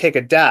is you take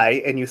a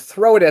die and you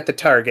throw it at the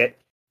target,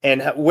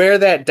 and where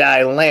that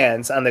die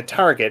lands on the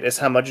target is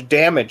how much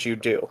damage you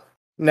do.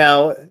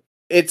 Now,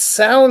 it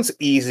sounds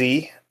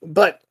easy,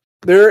 but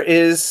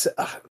there's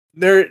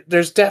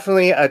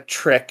definitely a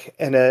trick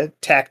and a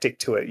tactic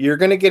to it. You're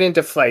going to get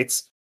into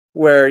fights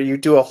where you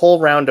do a whole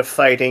round of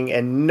fighting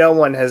and no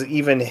one has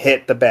even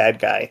hit the bad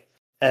guy.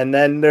 And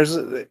then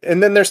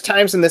there's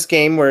times in this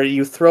game where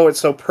you throw it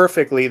so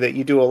perfectly that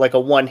you do like a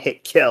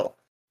one-hit kill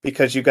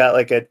because you got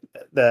like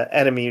the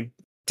enemy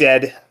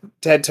dead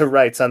to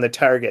rights on the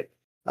target.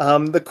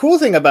 The cool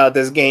thing about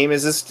this game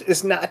is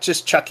it's not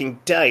just chucking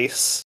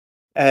dice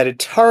at a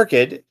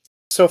target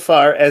so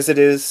far as it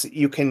is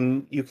you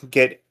can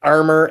get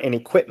armor and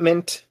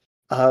equipment.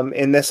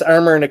 And this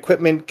armor and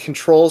equipment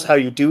controls how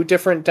you do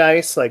different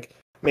dice. Like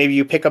maybe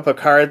you pick up a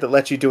card that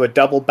lets you do a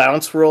double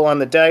bounce roll on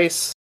the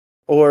dice,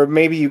 or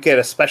maybe you get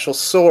a special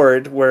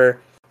sword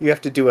where you have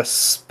to do a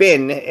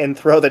spin and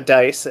throw the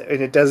dice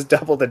and it does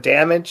double the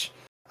damage.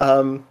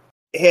 And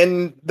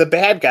the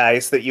bad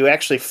guys that you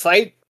actually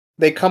fight,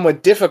 they come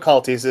with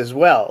difficulties as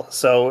well.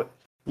 So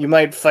you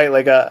might fight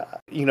like a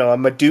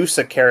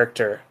Medusa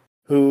character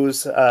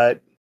who's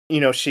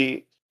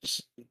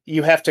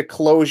you have to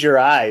close your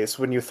eyes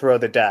when you throw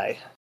the die.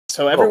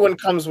 So everyone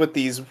comes with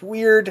these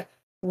weirdo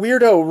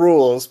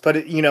rules, but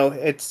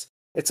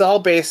it's all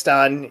based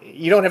on,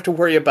 you don't have to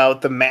worry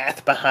about the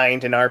math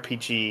behind an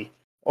RPG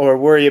or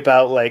worry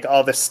about like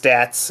all the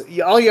stats.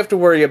 All you have to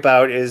worry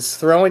about is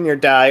throwing your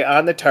die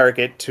on the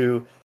target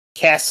to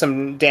cast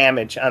some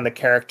damage on the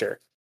character.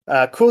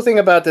 Cool thing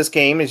about this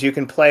game is you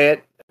can play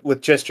it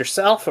with just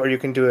yourself, or you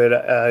can do it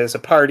as a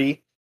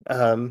party.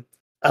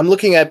 I'm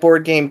looking at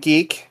Board Game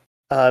Geek.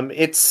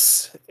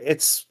 It's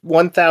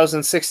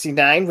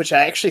 1,069, which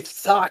I actually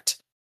thought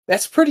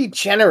that's pretty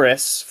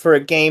generous for a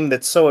game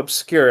that's so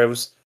obscure.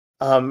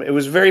 It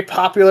was very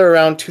popular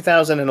around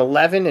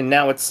 2011, and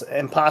now it's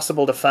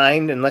impossible to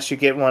find unless you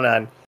get one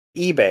on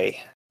eBay.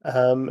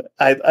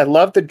 I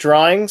love the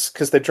drawings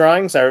because the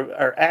drawings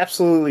are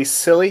absolutely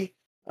silly,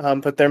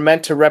 but they're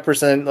meant to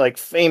represent like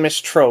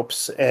famous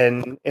tropes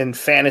in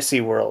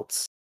fantasy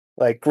worlds,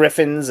 like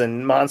griffins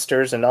and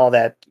monsters and all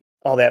that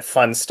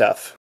fun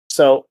stuff.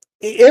 So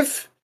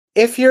if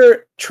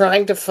you're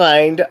trying to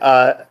find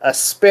a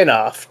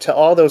spin-off to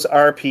all those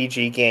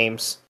RPG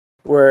games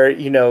where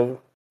you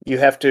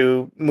have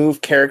to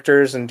move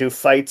characters and do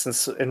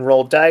fights and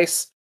roll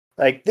dice,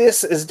 like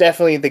this is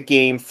definitely the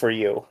game for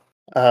you.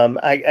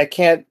 I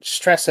can't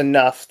stress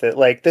enough that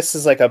like this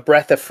is like a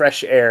breath of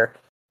fresh air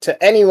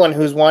to anyone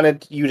who's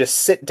wanted you to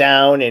sit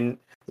down and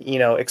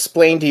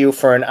explain to you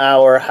for an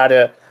hour how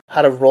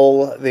to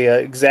roll the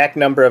exact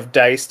number of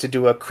dice to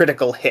do a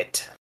critical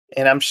hit.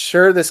 And I'm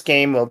sure this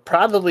game will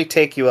probably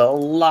take you a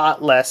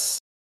lot less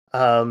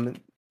to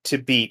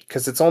beat,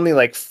 because it's only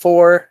like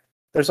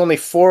there's only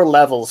 4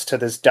 levels to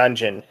this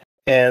dungeon,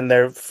 and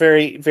they're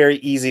very, very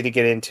easy to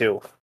get into.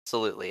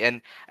 Absolutely.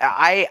 And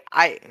I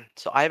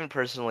haven't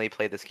personally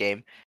played this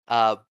game,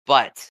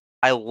 but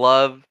I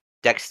love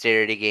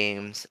dexterity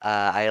games.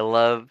 I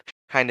love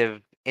kind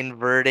of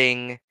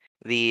inverting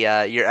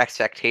the your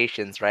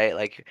expectations, right?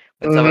 Like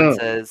when someone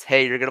says,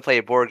 "Hey, you're gonna play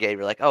a board game,"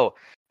 you're like, "Oh,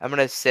 I'm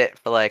gonna sit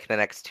for like the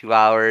next 2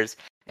 hours,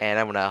 and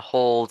I'm gonna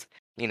hold,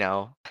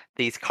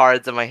 these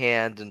cards in my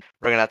hand, and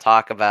we're gonna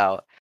talk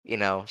about,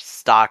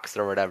 stocks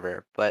or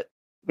whatever." But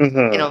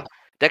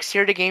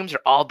dexterity games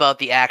are all about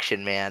the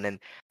action, man, and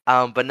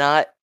but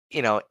not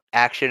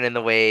action in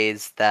the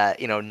ways that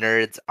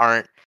nerds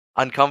aren't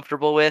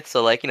uncomfortable with.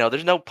 So like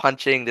there's no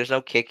punching, there's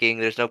no kicking,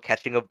 there's no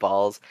catching of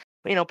balls,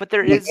 but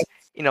there is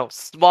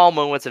small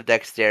moments of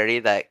dexterity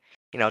that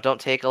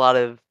don't take a lot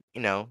of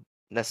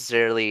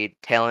necessarily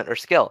talent or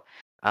skill.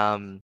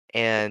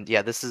 And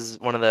yeah, this is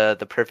one of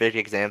the perfect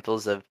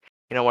examples of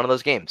one of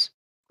those games.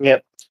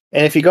 Yep.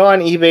 And if you go on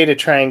eBay to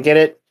try and get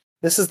it,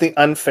 this is the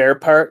unfair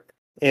part,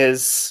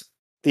 is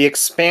the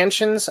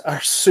expansions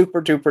are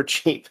super duper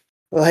cheap.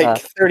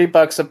 Like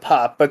 $30 a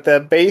pop, but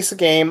the base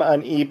game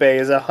on eBay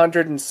is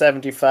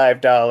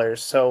 $175.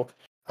 So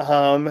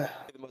I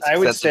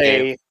would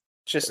say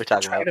just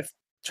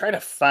try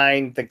to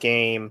find the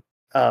game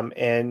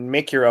and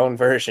make your own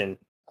version.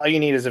 All you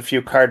need is a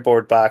few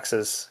cardboard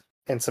boxes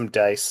and some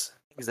dice.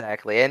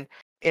 Exactly. And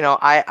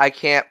I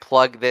can't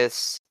plug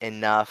this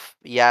enough.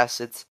 Yes,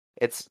 it's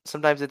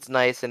sometimes it's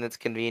nice and it's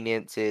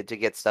convenient to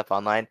get stuff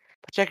online,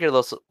 but check your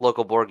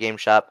local board game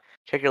shop,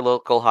 check your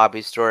local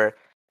hobby store,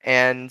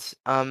 and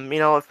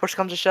if push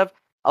comes to shove,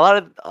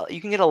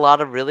 you can get a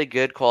lot of really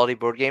good quality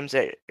board games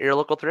at your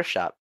local thrift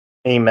shop.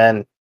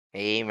 Amen.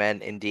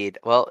 Amen, indeed.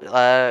 Well,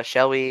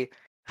 shall we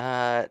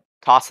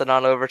toss it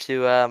on over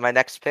to my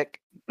next pick?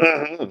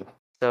 Mm-hmm.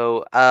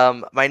 So,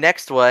 my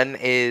next one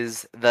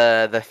is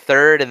the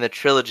third in the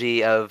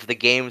trilogy of the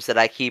games that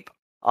I keep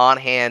on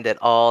hand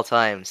at all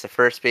times. The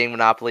first being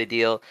Monopoly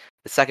Deal,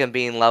 the second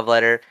being Love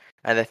Letter,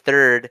 and the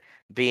third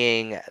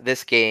being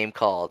this game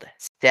called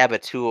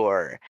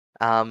Saboteur.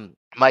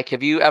 Mike,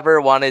 have you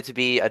ever wanted to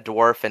be a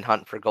dwarf and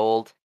hunt for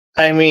gold?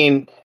 I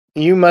mean,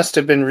 you must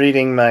have been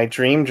reading my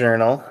dream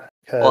journal,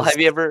 Well, because have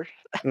you ever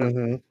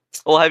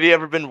well, have you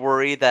ever been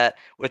worried that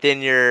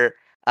within your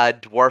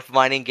dwarf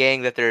mining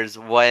gang that there's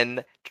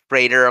one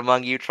traitor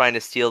among you trying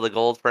to steal the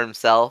gold for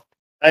himself?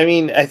 I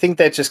mean, I think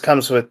that just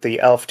comes with the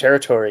elf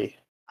territory.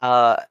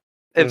 Uh,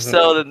 if Hmm.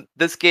 so, then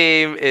this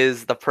game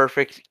is the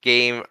perfect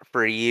game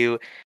for you.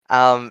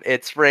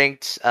 It's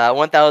ranked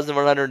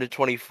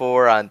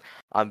 1,124 on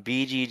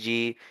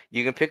BGG.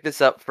 You can pick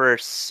this up for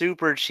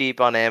super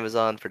cheap on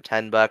Amazon for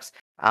 $10.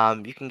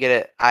 You can get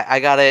it. I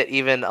got it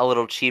even a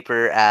little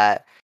cheaper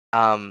at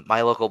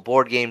my local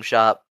board game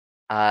shop.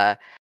 Uh,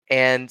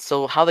 and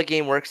so how the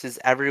game works is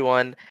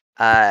everyone.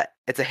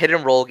 It's a hit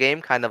and roll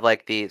game, kind of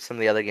like the some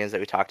of the other games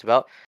that we talked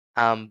about.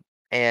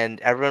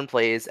 And everyone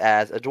plays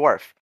as a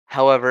dwarf.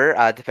 However,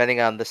 depending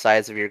on the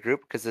size of your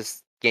group, because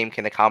this game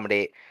can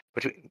accommodate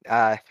between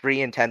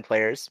 3 and 10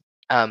 players,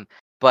 um,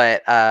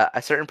 but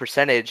a certain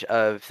percentage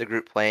of the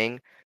group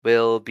playing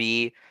will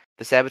be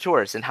the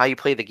saboteurs. And how you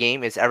play the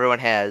game is everyone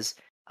has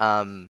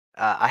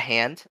a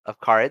hand of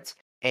cards,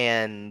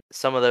 and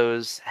some of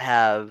those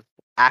have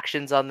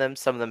actions on them,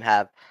 some of them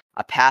have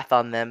a path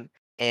on them,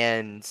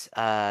 and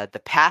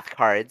the path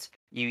cards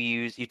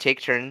you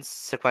take turns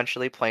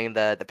sequentially playing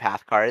the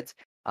path cards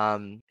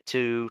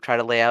to try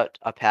to lay out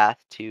a path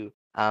to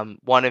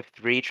one of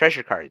 3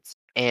 treasure cards.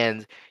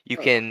 And you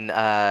can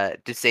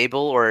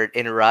disable or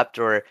interrupt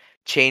or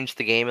change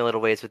the game in little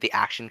ways with the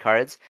action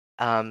cards.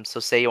 So,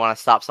 say you want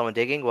to stop someone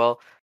digging, well,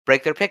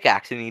 break their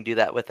pickaxe, and you can do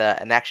that with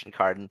an action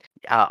card. And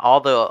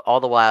all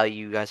the while,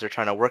 you guys are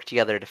trying to work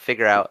together to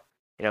figure out,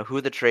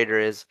 who the traitor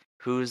is,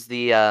 who's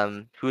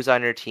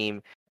on your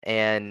team,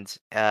 and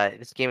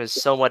this game is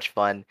so much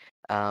fun.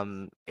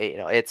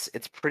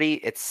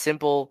 It's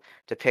simple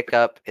to pick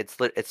up.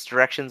 Its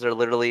directions are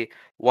literally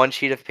one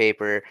sheet of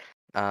paper.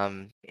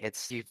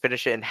 It's you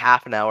finish it in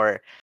half an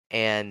hour,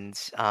 and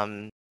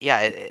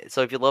yeah.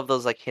 So if you love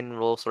those like hidden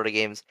roll sort of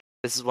games,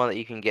 this is one that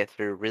you can get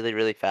through really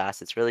really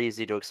fast. It's really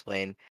easy to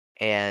explain,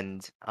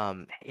 and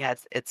yeah,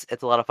 it's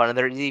a lot of fun. And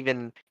there's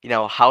even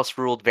house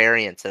ruled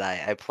variants that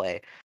I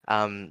play.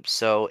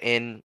 So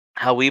in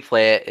how we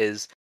play it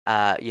is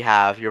you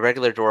have your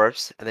regular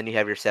dwarfs, and then you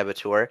have your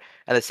saboteur,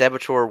 and the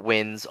saboteur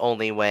wins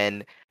only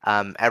when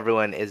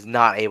everyone is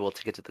not able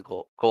to get to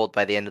the gold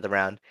by the end of the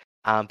round.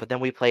 But then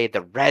we play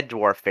the red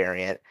dwarf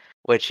variant,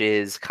 which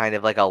is kind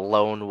of like a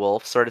lone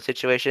wolf sort of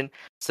situation.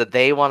 So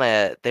they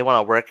wanna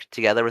work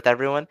together with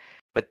everyone,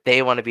 but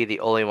they want to be the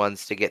only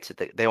ones to get to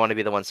they want to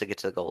be the ones to get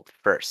to the gold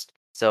first.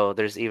 So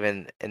there's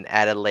even an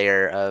added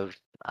layer of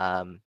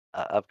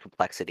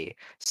complexity.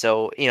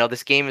 So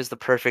this game is the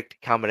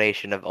perfect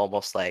combination of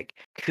almost like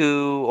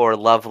coup or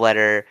love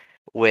letter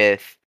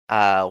with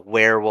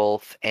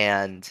werewolf,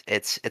 and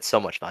it's so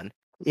much fun.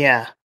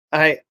 Yeah,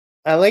 I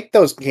I like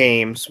those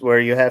games where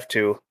you have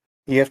to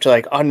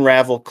like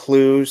unravel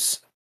clues,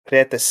 but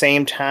at the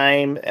same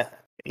time,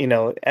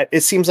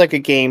 it seems like a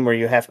game where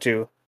you have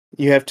to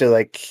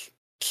like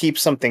keep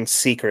something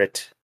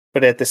secret,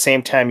 but at the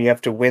same time you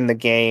have to win the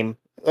game.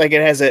 Like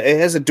it has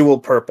a dual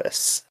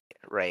purpose.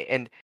 Right.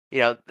 And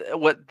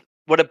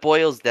what it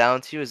boils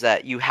down to is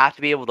that you have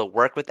to be able to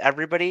work with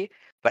everybody,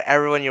 but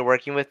everyone you're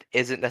working with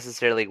isn't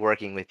necessarily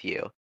working with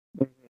you.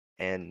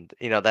 And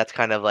that's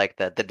kind of like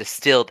the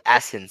distilled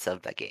essence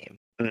of the game.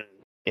 Mm,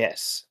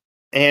 yes.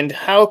 And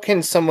how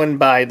can someone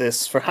buy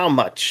this for how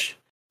much?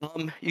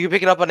 You can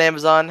pick it up on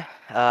Amazon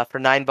for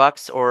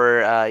 $9,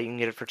 or you can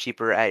get it for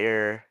cheaper at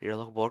your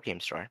local board game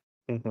store.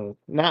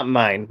 Not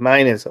mine.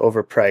 Mine is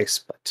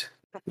overpriced, but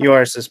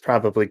yours is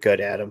probably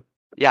good, Adam.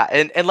 Yeah,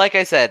 and like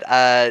I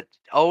said,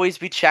 always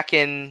be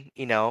checking,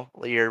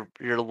 your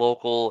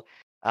local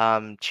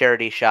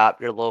charity shop,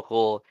 your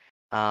local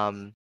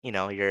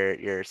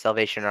your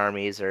Salvation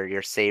Armies or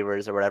your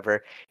Savers or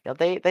whatever.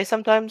 They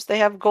sometimes they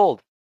have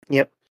gold.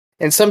 Yep.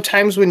 And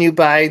sometimes when you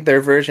buy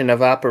their version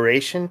of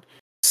Operation,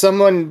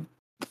 someone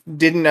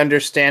didn't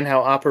understand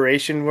how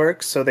Operation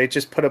works, so they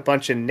just put a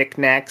bunch of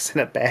knickknacks in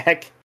a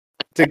bag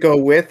to go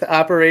with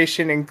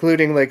Operation,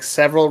 including like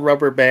several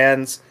rubber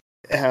bands,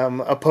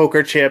 a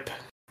poker chip,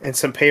 and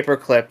some paper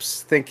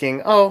clips,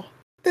 thinking, oh,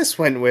 this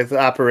went with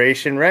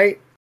Operation,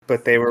 right?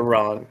 But they were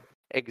wrong.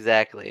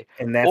 Exactly.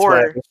 And that's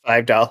why it Or was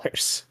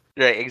 $5.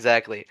 right,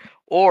 exactly.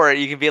 Or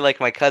you can be like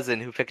my cousin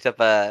who picked up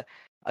a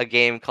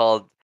game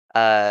called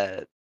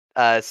uh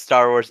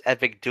Star Wars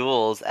Epic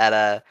Duels at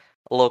a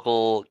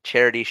local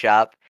charity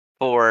shop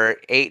for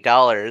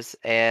 $8,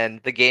 and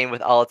the game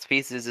with all its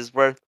pieces is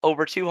worth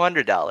over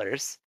 $200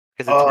 because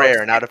it's Oh,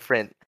 rare and out of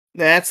print.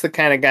 that's the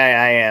kind of guy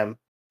I am.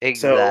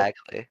 So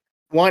Exactly.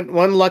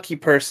 one lucky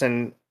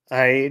person,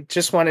 I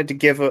just wanted to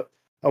give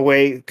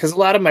away, because a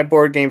lot of my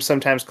board games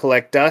sometimes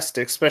collect dust,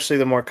 especially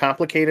the more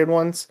complicated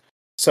ones.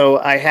 So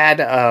I had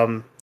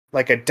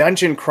like a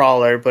dungeon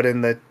crawler, but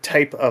in the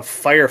type of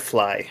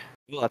Firefly.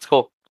 Well, that's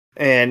cool.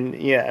 And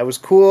yeah, it was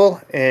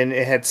cool, and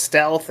it had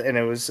stealth, and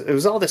it was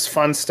all this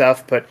fun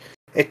stuff, but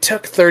it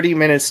took 30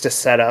 minutes to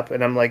set up,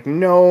 and I'm like,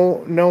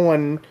 no,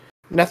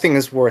 nothing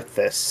is worth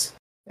this.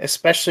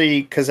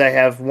 Especially because I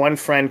have one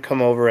friend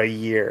come over a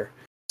year.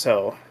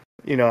 So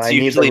I need the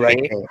usually right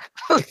me. game.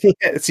 Yeah,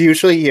 it's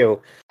usually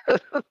you.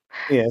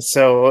 Yeah,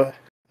 so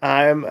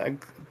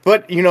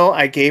but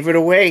I gave it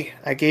away.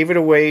 I gave it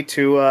away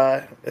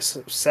to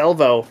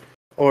Salvo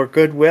or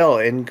Goodwill,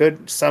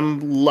 and some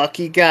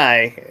lucky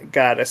guy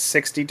got a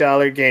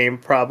 $60 game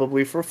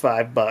probably for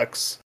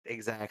 $5.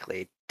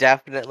 Exactly.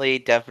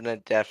 Definitely.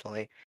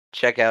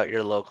 Check out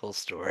your local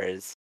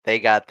stores. They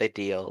got the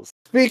deals.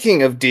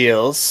 Speaking of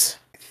deals,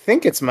 I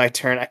think it's my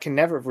turn. I can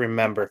never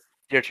remember.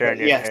 Your turn, But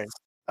your yes, turn.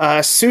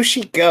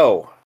 Sushi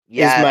Go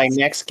is my Yes.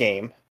 next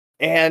game,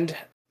 and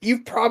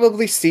you've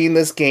probably seen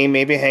this game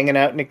maybe hanging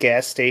out in a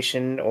gas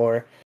station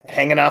or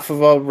hanging off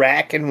of a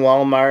rack in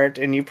Walmart,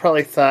 and you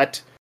probably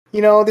thought,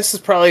 this is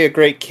probably a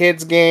great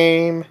kids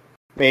game.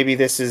 Maybe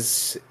this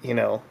is,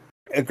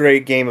 a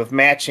great game of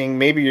matching.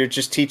 Maybe you're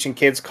just teaching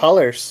kids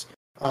colors.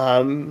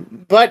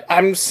 But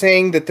I'm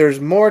saying that there's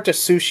more to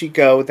Sushi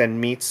Go than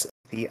meets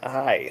the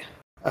eye.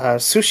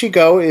 Sushi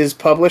Go is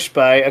published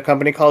by a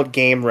company called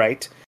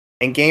Gamewright,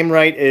 and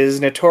Gamewright is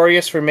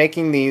notorious for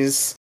making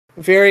these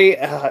very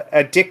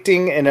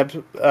addicting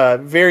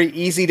and very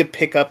easy to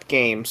pick up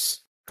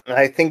games.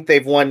 I think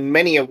they've won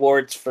many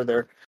awards for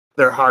their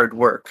hard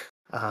work.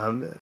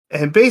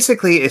 And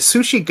basically,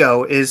 Sushi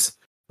Go is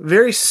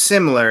very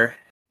similar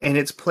in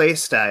its play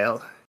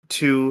style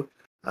to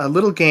a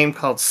little game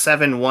called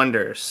Seven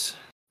Wonders.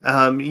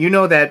 You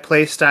know that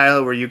play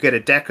style where you get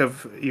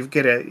you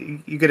get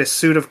a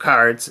suit of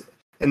cards,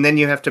 and then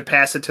you have to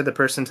pass it to the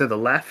person to the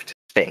left.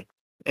 Thing.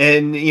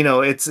 And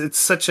it's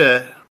such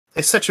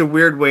a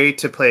weird way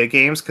to play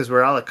games because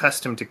we're all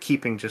accustomed to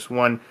keeping just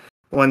one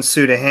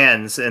suit of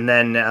hands and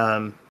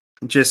then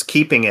just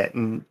keeping it.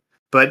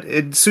 But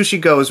Sushi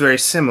Go is very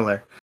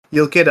similar.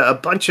 You'll get a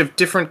bunch of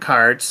different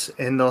cards,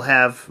 and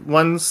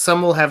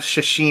some will have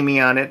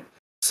sashimi on it,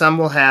 some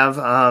will have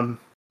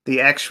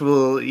the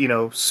actual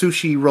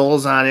sushi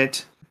rolls on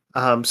it,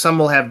 some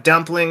will have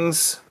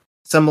dumplings,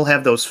 some will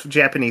have those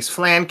Japanese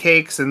flan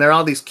cakes, and they're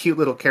all these cute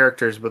little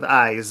characters with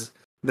eyes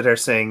that are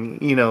saying,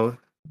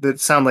 that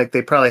sound like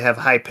they probably have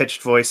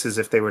high-pitched voices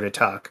if they were to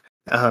talk.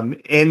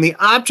 And the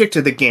object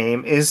of the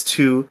game is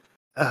to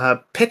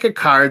pick a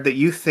card that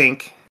you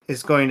think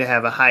is going to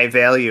have a high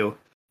value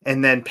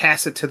and then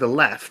pass it to the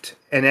left.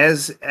 And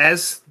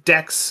as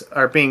decks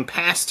are being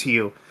passed to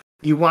you,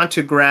 you want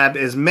to grab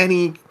as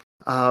many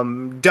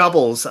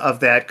doubles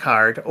of that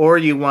card, or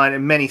you want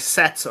many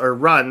sets or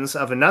runs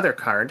of another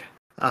card,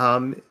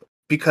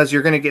 because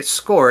you're going to get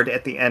scored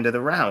at the end of the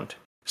round.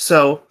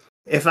 So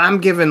if I'm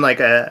given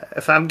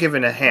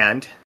a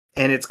hand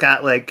and it's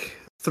got like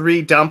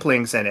 3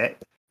 dumplings in it,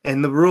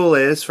 and the rule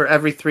is for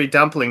every 3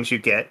 dumplings you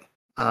get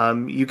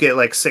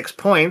like 6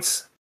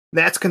 points.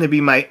 That's going to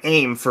be my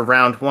aim for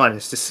round 1,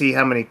 is to see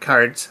how many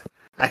cards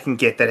I can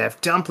get that have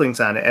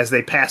dumplings on it as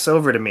they pass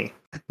over to me.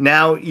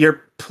 Now,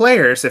 your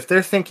players, if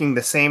they're thinking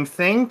the same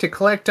thing to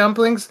collect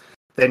dumplings,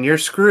 then you're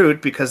screwed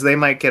because they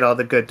might get all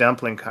the good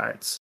dumpling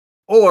cards.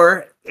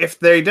 Or if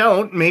they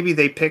don't, maybe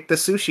they pick the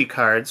sushi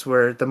cards,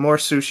 where the more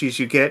sushis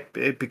you get,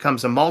 it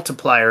becomes a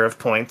multiplier of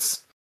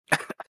points.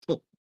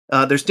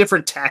 There's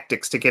different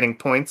tactics to getting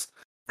points.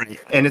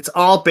 And it's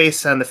all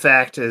based on the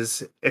fact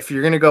is if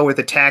you're going to go with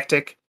a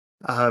tactic,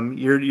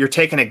 you're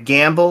taking a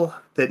gamble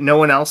that no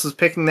one else is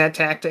picking that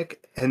tactic,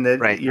 and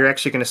that you're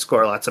actually going to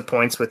score lots of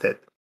points with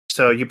it.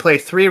 So you play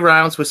 3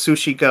 rounds with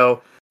Sushi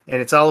Go, and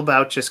it's all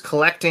about just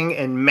collecting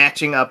and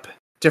matching up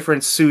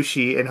different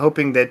sushi and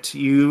hoping that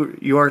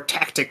your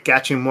tactic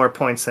got you more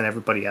points than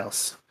everybody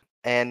else.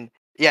 And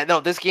yeah, no,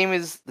 this game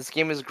is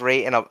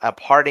great in a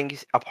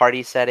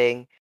party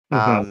setting.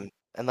 Mm-hmm.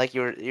 And like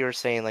you were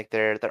saying, like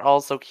they're all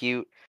so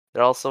cute.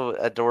 They're also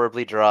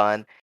adorably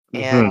drawn,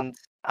 Mm-hmm.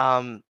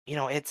 and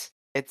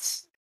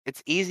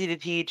it's easy to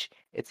teach.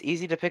 It's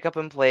easy to pick up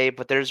and play,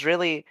 but there's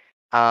really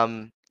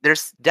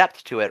there's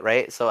depth to it,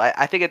 right? So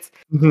I think it's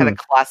kind Mm-hmm. of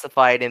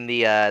classified in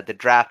the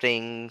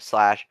drafting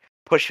slash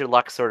push your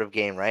luck sort of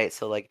game, right?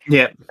 So like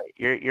Yeah.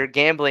 you're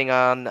gambling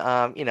on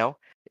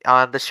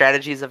on the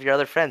strategies of your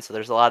other friends. So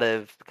there's a lot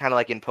of kind of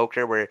like in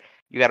poker where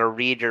you got to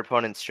read your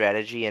opponent's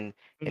strategy and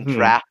Mm-hmm.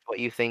 draft what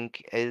you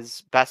think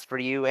is best for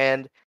you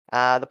and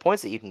the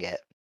points that you can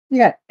get.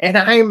 Yeah, and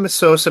I'm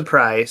so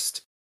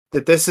surprised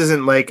that this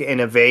isn't like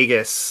in a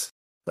Vegas,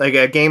 like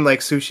a game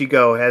like Sushi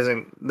Go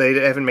they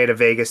haven't made a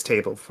Vegas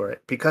table for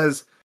it,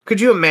 because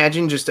could you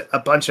imagine just a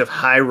bunch of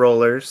high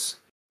rollers,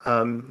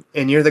 and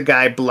you're the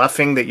guy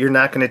bluffing that you're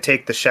not going to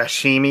take the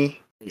sashimi,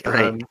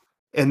 Right.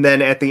 and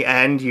then at the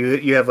end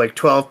you have like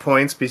 12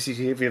 points because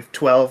you have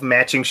 12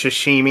 matching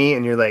sashimi,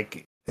 and you're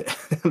like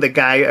the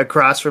guy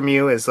across from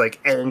you is like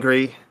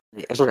angry.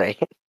 Right.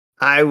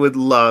 I would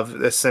love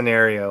this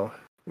scenario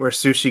where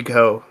Sushi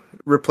Go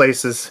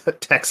replaces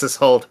Texas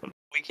Hold'em.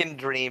 We can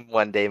dream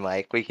one day,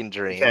 Mike. We can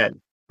dream. Yeah.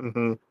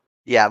 Mm-hmm.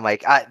 Yeah,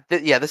 Mike.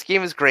 Yeah, this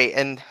game is great,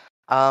 and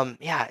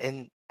yeah,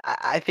 and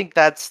I think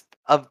that's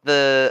of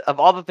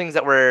all the things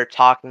that we're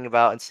talking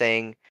about and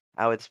saying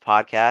with this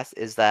podcast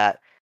is that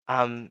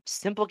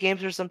simple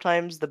games are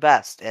sometimes the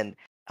best, and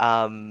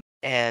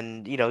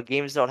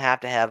games don't have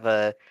to have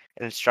an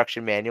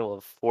instruction manual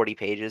of 40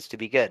 pages to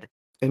be good.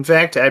 In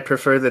fact, I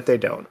prefer that they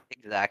don't.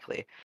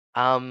 Exactly.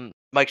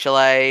 Mike, shall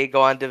I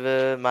go on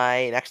to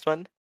my next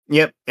one?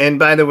 Yep. And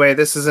by the way,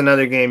 this is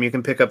another game you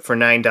can pick up for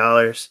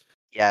 $9.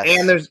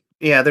 And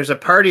Yes. there's a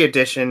party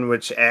edition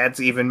which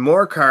adds even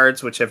more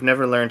cards, which I've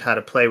never learned how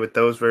to play with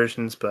those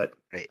versions, but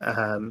Great.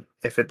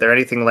 if they're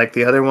anything like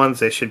the other ones,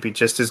 they should be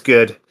just as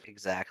good.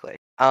 Exactly.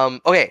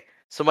 Okay.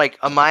 So, Mike,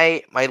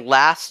 my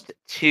last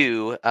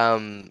two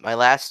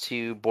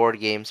board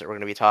games that we're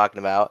going to be talking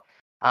about,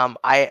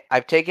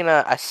 I've taken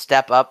a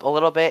step up a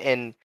little bit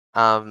in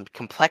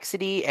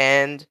complexity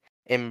and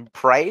in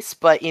price,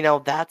 but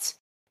that's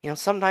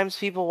sometimes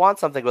people want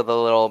something with a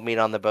little meat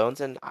on the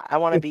bones, and I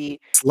want to be,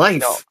 It's you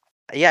know, life.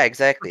 yeah,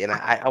 exactly, and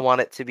I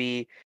want it to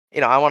be,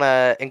 I want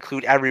to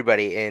include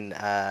everybody in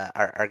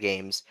our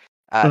games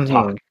talk,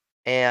 Hmm.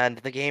 and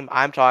the game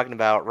I'm talking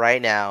about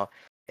right now.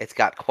 It's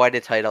got quite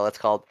a title. It's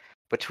called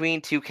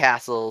Between Two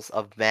Castles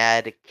of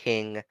Mad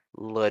King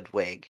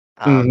Ludwig.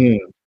 Hmm.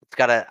 It's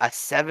got a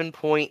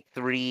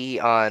 7.3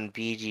 on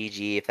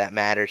BGG, if that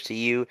matters to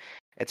you.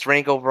 Its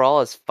rank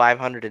overall is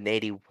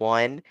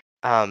 581.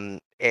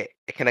 It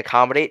can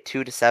accommodate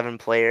 2 to 7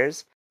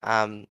 players.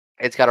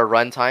 It's got a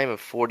runtime of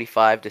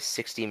 45 to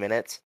 60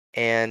 minutes,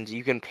 and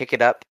you can pick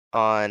it up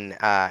on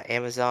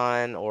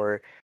Amazon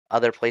or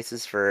other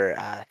places for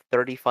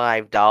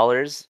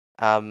 $35.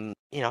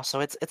 So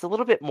it's a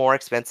little bit more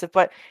expensive,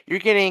 but you're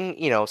getting,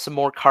 some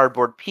more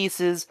cardboard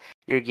pieces.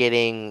 You're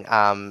getting,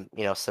 some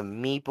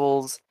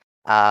meeples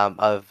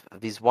of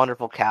these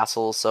wonderful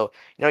castles. So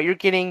you're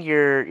getting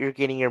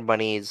your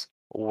money's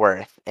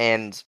worth.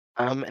 And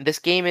this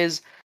game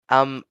is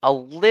a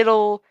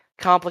little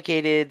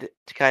complicated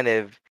to kind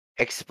of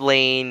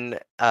explain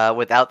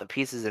without the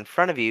pieces in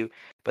front of you.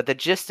 But the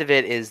gist of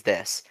it is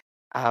this: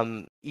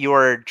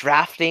 you're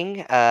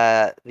drafting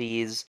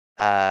these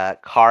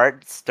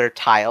cards. They're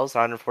tiles,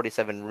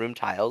 147 room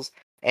tiles,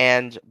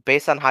 and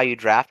based on how you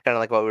draft, kind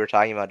of like what we were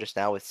talking about just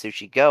now with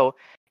Sushi Go,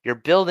 you're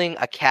building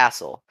a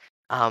castle.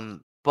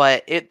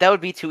 But that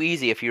would be too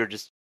easy if you were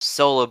just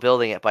solo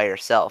building it by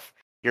yourself.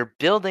 You're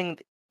building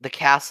the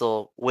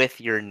castle with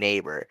your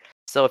neighbor.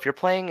 So if you're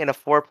playing in a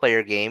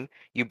four-player game,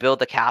 you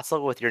build a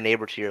castle with your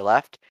neighbor to your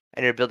left,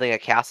 and you're building a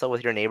castle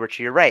with your neighbor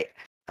to your right.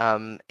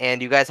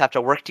 And you guys have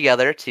to work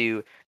together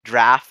to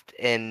draft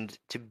and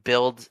to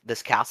build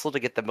this castle to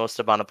get the most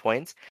amount of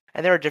points.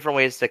 And there are different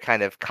ways to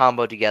kind of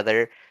combo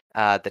together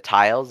the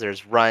tiles.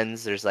 There's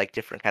runs. There's like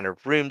different kind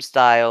of room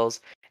styles,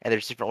 and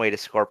there's different way to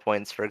score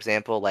points. For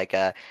example, like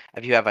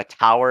if you have a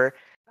tower,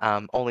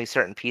 only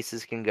certain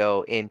pieces can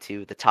go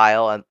into the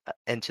tile and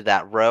into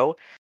that row.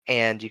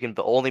 And you can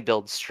only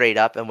build straight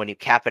up, and when you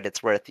cap it,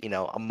 it's worth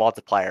a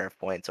multiplier of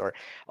points. Or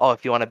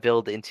if you want to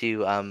build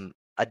into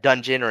a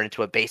dungeon or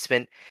into a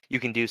basement, you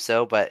can do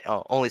so, but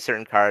only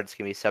certain cards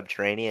can be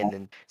subterranean,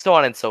 and so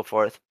on and so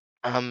forth.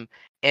 Um,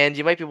 and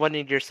you might be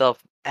wondering to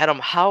yourself, Adam,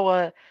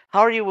 how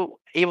are you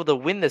able to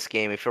win this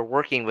game if you're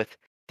working with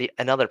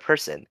another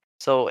person?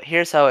 So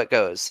here's how it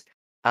goes.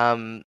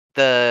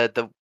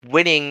 The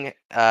winning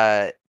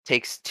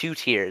takes two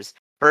tiers.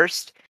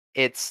 First,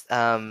 it's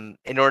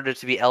in order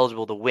to be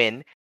eligible to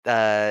win,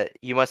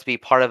 you must be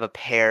part of a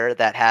pair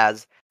that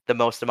has the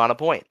most amount of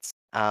points.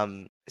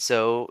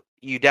 So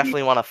you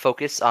definitely want to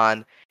focus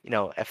on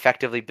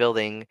effectively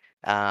building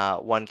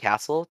one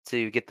castle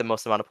to get the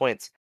most amount of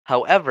points.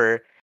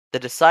 However, the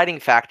deciding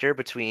factor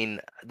between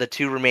the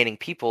two remaining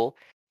people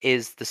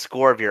is the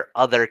score of your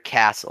other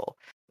castle.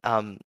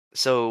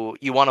 So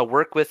you want to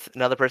work with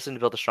another person to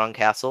build a strong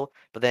castle,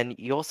 but then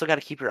you also got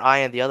to keep your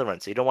eye on the other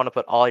one. So you don't want to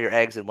put all your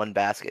eggs in one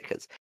basket,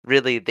 because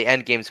really the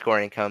end game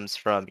scoring comes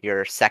from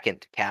your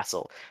second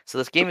castle. So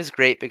this game is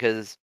great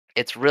because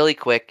it's really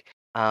quick.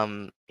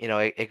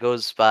 It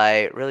goes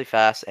by really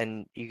fast,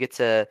 and you get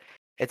to.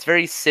 It's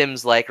very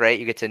Sims like, right?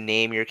 You get to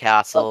name your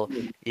castle,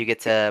 you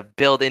get to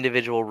build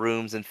individual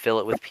rooms and fill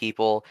it with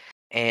people,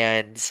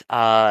 and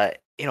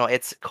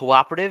it's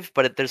cooperative,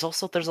 but there's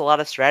a lot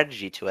of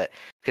strategy to it,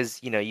 because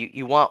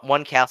you want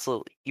one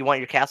castle, you want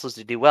your castles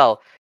to do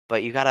well,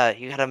 but you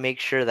gotta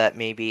make sure that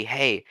maybe,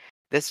 hey,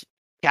 this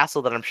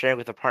castle that I'm sharing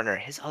with a partner,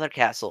 his other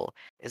castle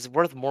is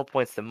worth more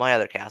points than my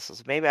other castle.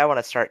 So maybe I want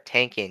to start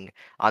tanking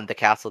on the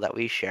castle that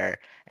we share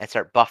and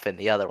start buffing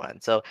the other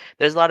one. So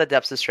there's a lot of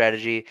depths of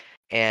strategy,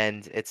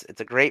 and it's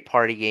a great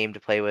party game to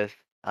play with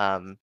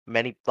a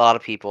lot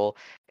of people,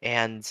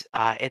 and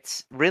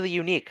it's really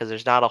unique because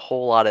there's not a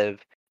whole lot of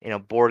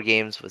board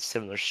games with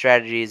similar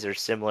strategies or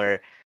similar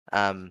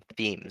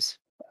themes.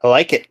 I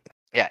like it.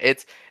 Yeah,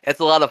 it's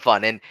a lot of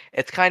fun, and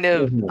it's kind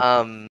of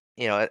Mhm.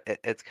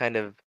 it's kind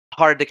of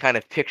hard to kind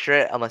of picture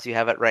it unless you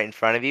have it right in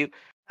front of you.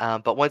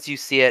 But once you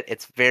see it,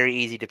 it's very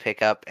easy to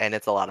pick up, and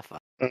it's a lot of fun.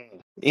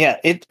 Yeah,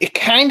 it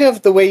kind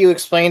of, the way you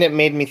explained it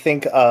made me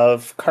think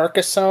of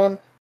Carcassonne,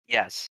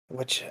 Yes,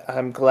 which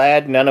I'm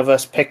glad none of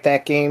us picked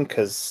that game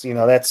because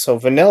that's so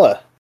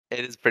vanilla.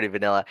 it is pretty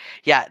vanilla.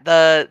 Yeah,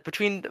 the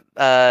between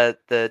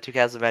the two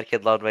castles of Mad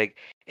Kid Ludwig,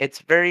 it's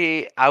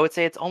very, I would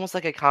say it's almost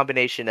like a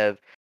combination of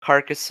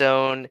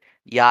Carcassonne,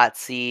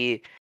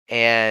 Yahtzee,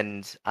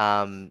 and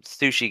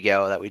Sushi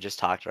Go that we just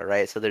talked about,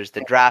 right? So there's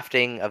the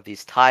drafting of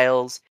these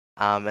tiles,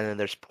 and then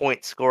there's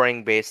point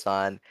scoring based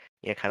on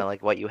kind of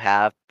like what you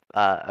have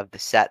of the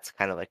sets,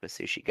 kind of like with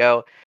Sushi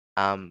Go.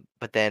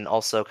 But then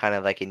also kind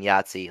of like in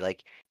Yahtzee,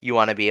 like you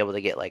want to be able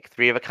to get like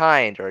three of a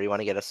kind, or you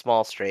want to get a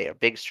small straight or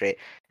big straight,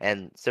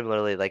 and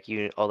similarly, like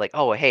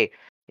oh hey,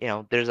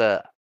 there's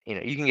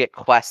you can get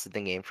quests in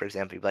the game, for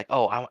example. You'd be like,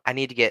 oh, I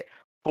need to get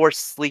 4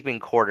 sleeping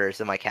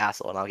quarters in my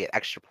castle, and I'll get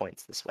extra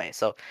points this way.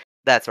 So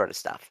that sort of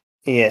stuff.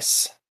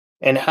 Yes.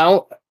 And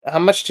how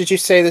much did you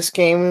say this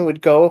game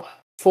would go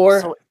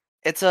for? So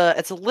it's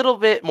a little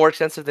bit more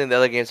expensive than the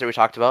other games that we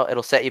talked about.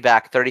 It'll set you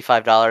back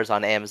 $35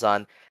 on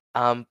Amazon.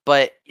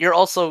 But you're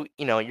also,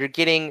 you're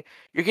getting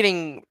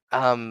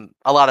a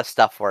lot of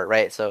stuff for it,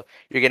 right? So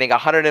you're getting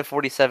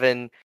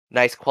 147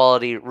 nice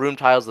quality room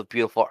tiles with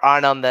beautiful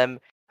art on them,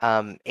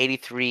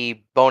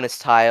 83 bonus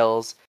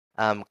tiles,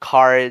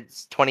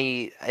 cards,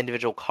 20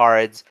 individual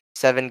cards,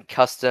 7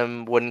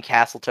 custom wooden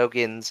castle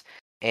tokens,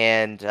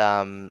 and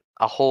a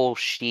whole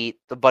sheet,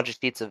 a bunch of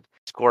sheets of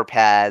score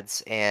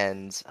pads,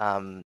 and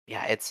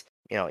yeah,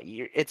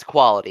 it's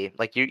quality.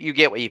 Like you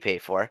get what you pay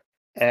for.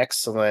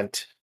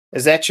 Excellent.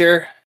 Is that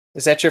your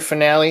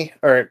finale,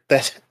 or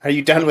that are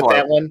you done with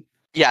that one?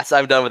 Yes,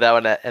 I'm done with that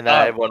one, and then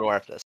I have one more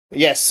after this.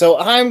 Yes, so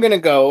I'm gonna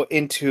go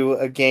into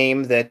a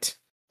game that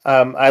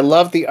I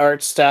love the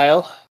art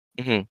style,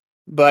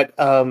 but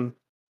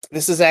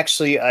this is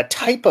actually a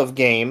type of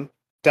game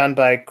done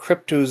by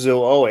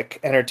Cryptozoic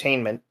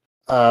Entertainment.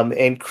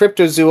 And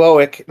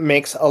Cryptozoic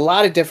makes a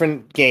lot of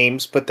different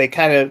games, but they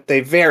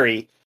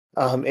vary.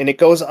 And it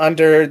goes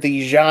under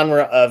the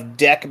genre of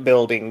deck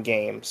building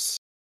games.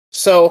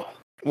 So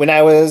when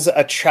I was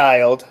a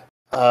child,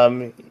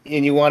 and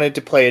you wanted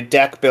to play a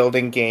deck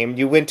building game,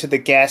 you went to the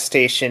gas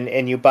station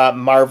and you bought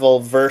Marvel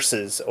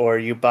Versus, or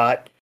you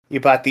bought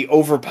the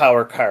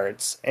Overpower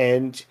cards,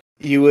 and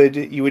you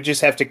would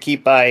just have to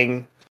keep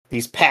buying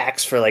these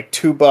packs for like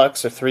 $2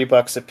 or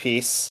 $3 a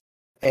piece,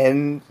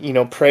 and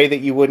pray that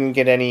you wouldn't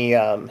get any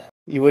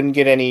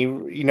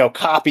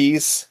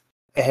copies,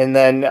 and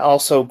then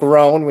also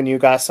groan when you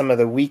got some of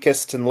the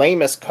weakest and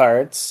lamest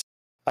cards.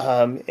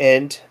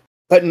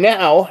 But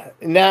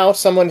now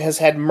someone has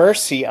had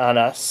mercy on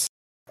us,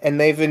 and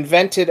they've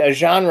invented a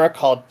genre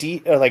called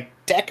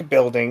deck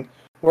building,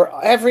 where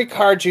every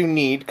card you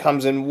need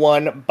comes in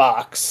one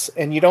box,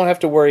 and you don't have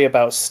to worry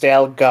about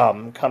stale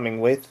gum coming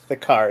with the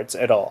cards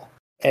at all.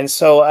 And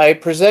so I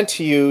present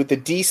to you the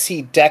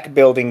DC deck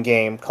building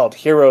game called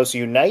Heroes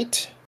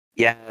Unite.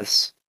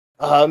 Yes.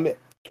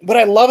 What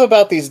I love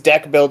about these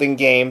deck building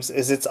games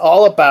is it's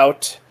all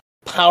about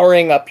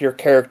powering up your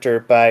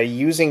character by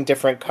using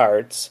different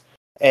cards.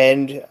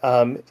 And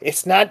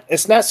it's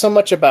not so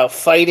much about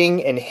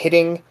fighting and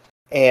hitting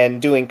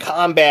and doing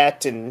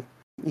combat and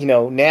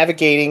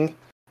navigating.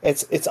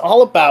 It's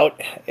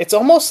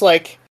almost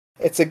like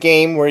it's a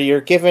game where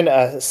you're given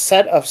a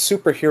set of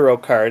superhero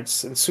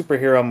cards and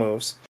superhero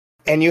moves,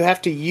 and you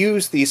have to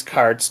use these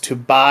cards to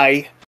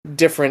buy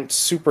different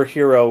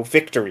superhero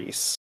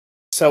victories.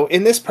 So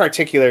in this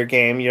particular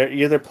game, you're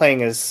either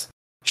playing as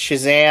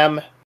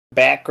Shazam,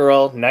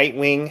 Batgirl,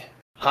 Nightwing,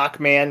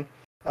 Hawkman,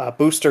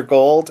 Booster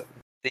Gold.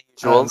 The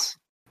usuals.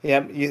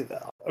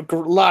 A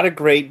lot of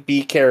great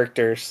B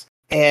characters.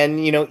 And,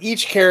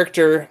 each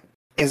character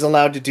is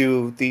allowed to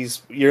do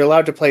these. You're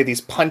allowed to play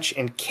these punch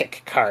and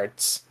kick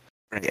cards.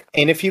 Right.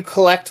 And if you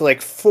collect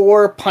like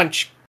 4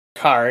 punch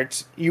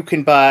cards, you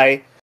can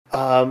buy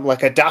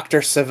like a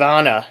Dr.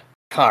 Savannah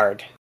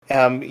card.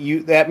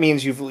 That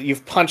means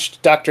you've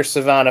punched Dr.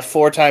 Savannah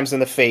 4 times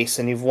in the face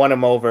and you've won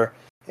him over,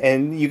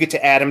 and you get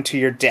to add him to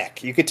your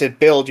deck. You get to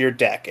build your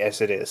deck as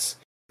it is.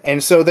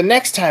 And so the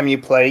next time you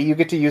play, you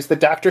get to use the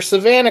Dr.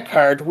 Savannah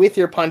card with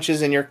your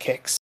punches and your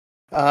kicks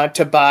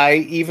to buy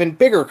even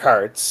bigger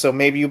cards. So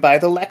maybe you buy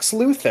the Lex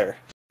Luthor.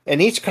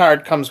 And each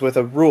card comes with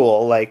a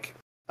rule, like,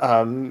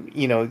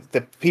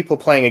 the people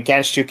playing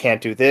against you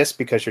can't do this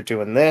because you're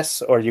doing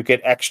this, or you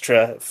get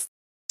extra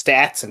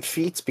stats and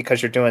feats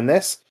because you're doing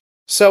this.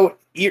 So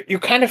you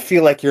kind of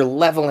feel like you're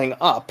leveling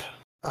up.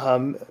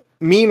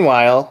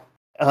 Meanwhile,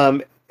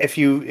 if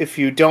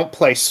you don't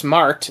play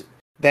smart,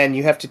 then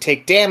you have to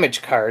take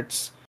damage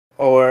cards,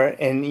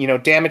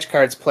 and damage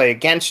cards play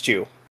against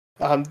you.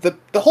 The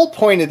whole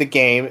point of the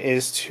game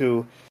is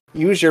to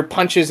use your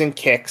punches and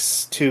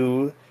kicks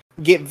to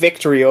get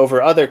victory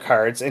over other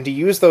cards, and to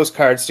use those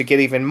cards to get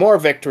even more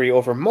victory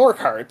over more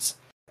cards.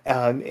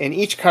 And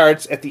each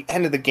cards at the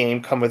end of the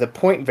game come with a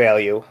point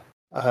value.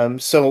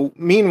 So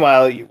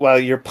meanwhile, while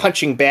you're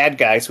punching bad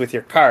guys with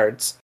your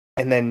cards,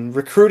 and then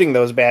recruiting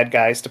those bad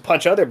guys to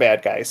punch other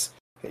bad guys,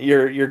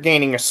 you're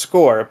gaining a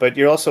score, but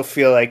you also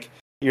feel like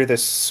you're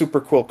this super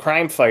cool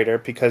crime fighter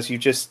because you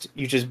just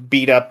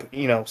beat up,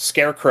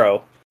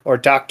 Scarecrow or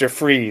Dr.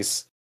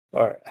 Freeze,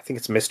 or I think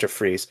it's Mr.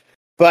 Freeze.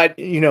 But,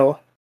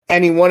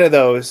 any one of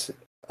those,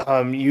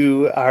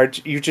 you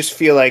just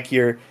feel like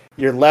you're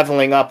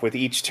leveling up with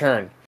each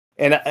turn.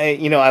 And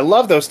I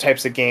love those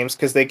types of games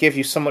because they give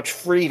you so much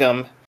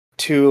freedom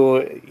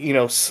to,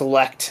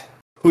 select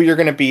who you're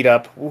going to beat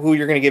up, who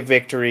you're going to get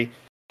victory,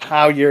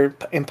 how you're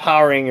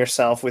empowering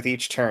yourself with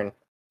each turn.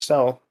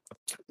 So,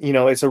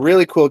 it's a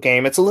really cool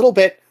game. It's a little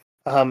bit,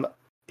 um,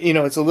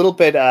 it's a little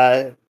bit,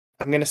 I'm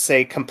going to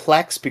say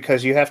complex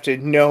because you have to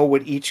know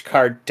what each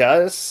card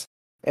does.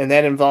 And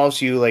that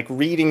involves you like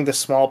reading the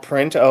small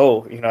print.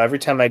 Oh, every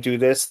time I do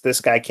this,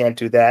 this guy can't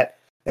do that.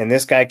 And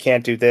this guy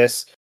can't do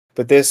this,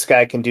 but this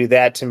guy can do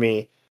that to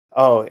me.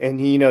 Oh, and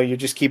you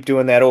just keep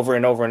doing that over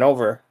and over and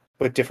over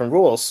with different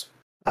rules.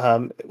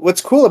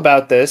 What's cool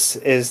about this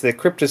is the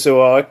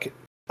Cryptozoic.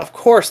 Of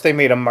course, they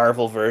made a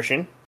Marvel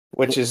version,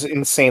 which is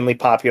insanely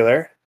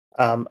popular.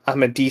 I'm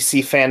a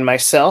DC fan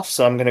myself,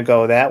 so I'm going to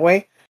go that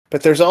way.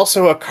 But there's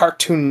also a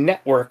Cartoon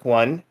Network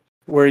one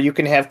where you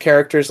can have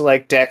characters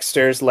like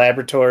Dexter's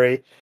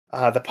Laboratory,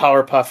 the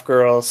Powerpuff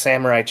Girls,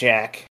 Samurai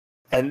Jack,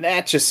 and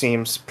that just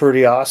seems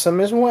pretty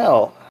awesome as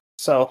well.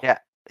 So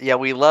yeah,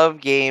 we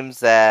love games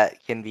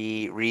that can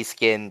be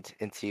reskinned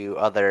into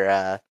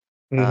other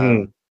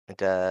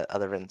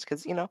versions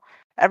because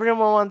everyone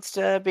wants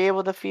to be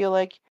able to feel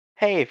like,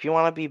 hey, if you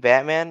want to be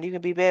Batman, you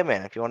can be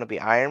Batman. If you want to be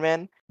Iron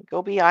Man,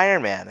 go be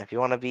Iron Man. If you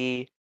want to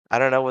be, I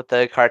don't know what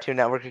the Cartoon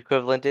Network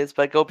equivalent is,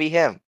 but go be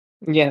him.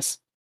 Yes,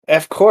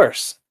 of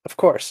course.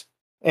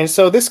 And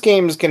so this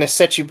game is going to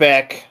set you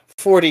back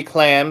 40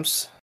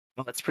 clams.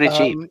 Well, that's pretty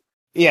cheap.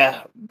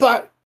 Yeah,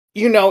 but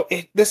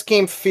this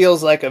game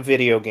feels like a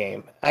video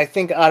game. I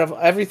think out of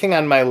everything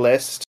on my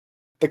list,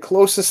 the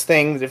closest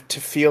thing to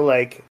feel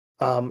like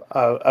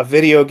a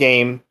video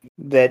game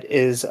that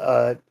is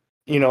a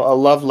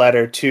love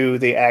letter to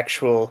the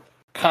actual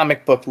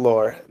comic book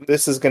lore.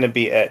 This is going to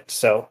be it.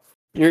 So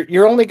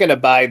you're only going to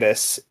buy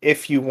this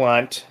if you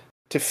want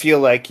to feel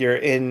like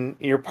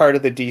you're part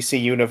of the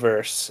DC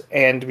universe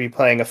and be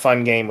playing a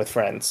fun game with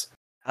friends.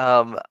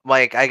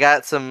 Mike, I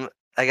got some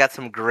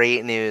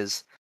great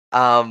news.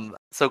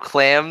 So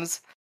clams,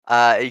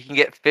 you can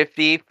get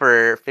 50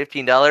 for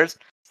 $15.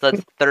 So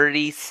that's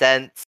 30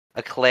 cents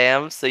a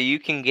clam. So you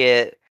can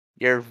get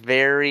your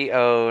very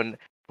own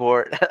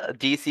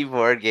DC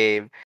board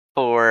game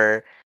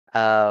for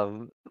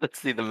let's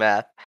see the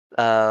math.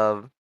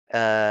 For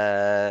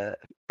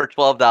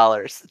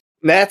 $12.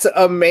 That's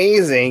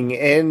amazing.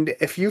 And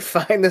if you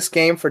find this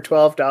game for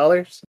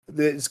 $12,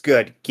 it's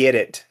good. Get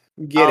it.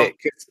 Get it.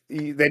 'Cause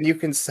then you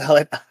can sell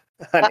it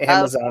on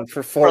Amazon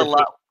for $40.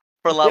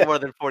 For a lot more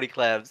than 40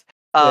 clams.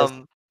 Yes.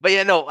 But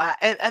yeah, no,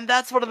 and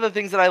that's one of the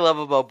things that I love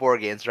about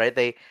board games, right?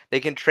 They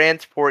can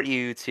transport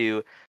you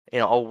to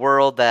a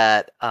world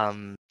that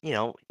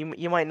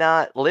you might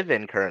not live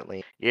in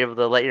currently. You're able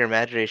to let your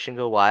imagination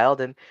go wild,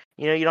 and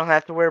you don't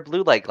have to wear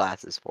blue light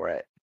glasses for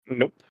it.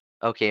 Nope.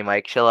 Okay,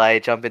 Mike, shall I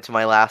jump into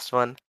my last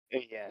one?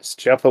 Yes,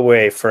 jump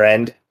away,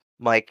 friend.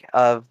 Mike,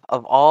 of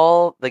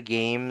all the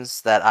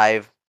games that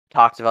I've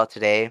talked about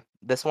today,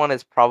 this one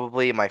is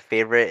probably my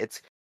favorite.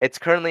 It's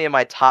currently in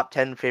my top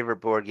 10 favorite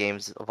board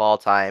games of all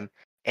time,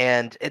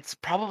 and it's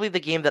probably the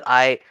game that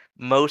I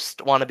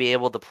most want to be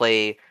able to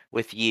play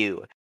with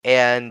you.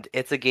 And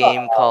it's a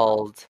game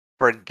called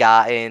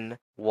Forgotten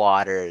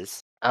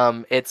Waters.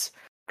 It's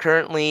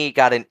currently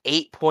got an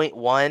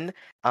 8.1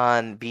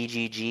 on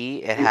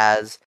BGG. It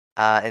has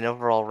an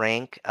overall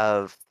rank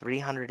of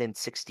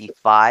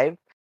 365.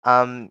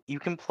 You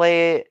can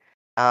play it.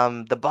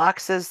 The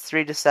box says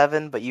 3 to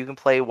 7, but you can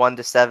play 1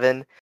 to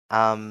 7.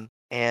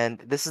 And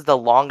this is the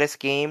longest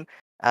game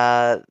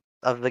of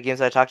the games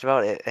I talked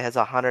about. It has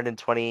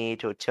 120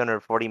 to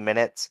 240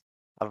 minutes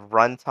of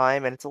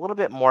runtime, and it's a little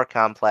bit more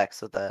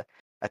complex with a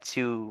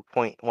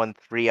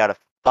 2.13 out of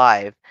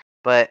 5.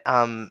 But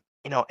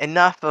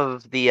enough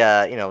of the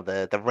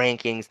the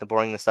rankings, the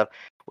boring stuff.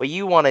 What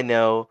you want to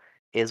know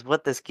is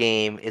what this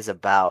game is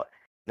about.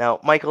 Now,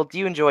 Michael, do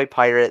you enjoy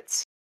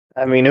pirates?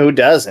 I mean, who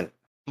doesn't?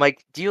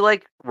 Mike, do you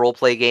like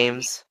roleplay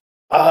games?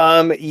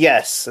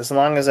 Yes, as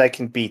long as I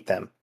can beat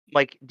them.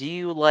 Mike, do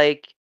you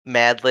like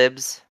Mad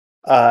Libs?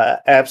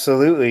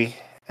 Absolutely.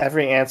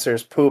 Every answer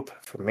is poop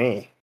for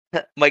me.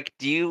 Mike,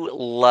 do you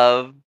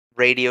love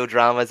radio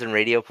dramas and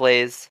radio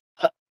plays?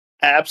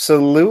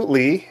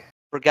 Absolutely.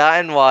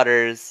 Forgotten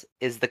Waters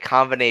is the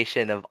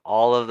combination of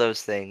all of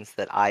those things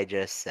that I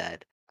just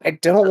said. I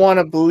don't want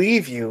to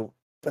believe you,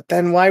 but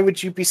then why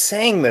would you be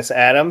saying this,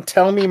 Adam?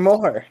 Tell me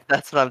more.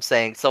 That's what I'm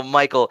saying. So,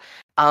 Michael,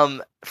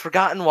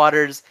 Forgotten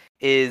Waters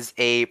is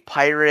a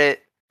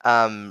pirate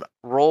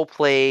role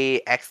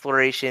play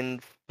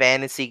exploration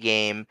fantasy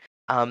game.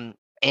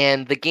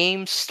 And the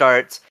game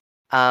starts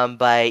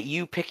by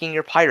you picking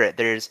your pirate.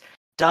 There's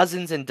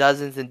dozens and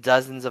dozens and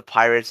dozens of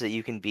pirates that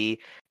you can be.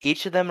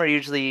 Each of them are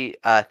usually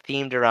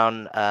themed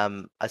around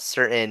a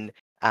certain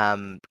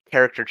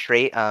character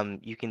trait.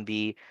 You can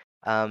be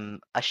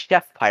a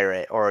chef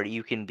pirate, or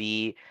you can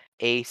be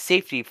a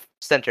safety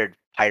centered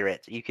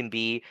pirate. You can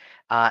be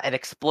an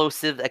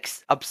explosive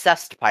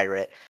obsessed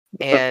pirate.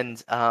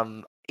 And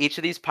each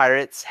of these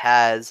pirates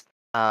has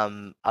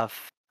a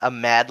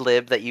Mad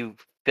Lib that you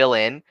fill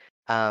in,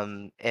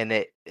 and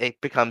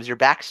it becomes your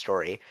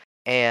backstory.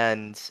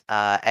 And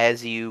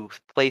as you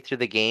play through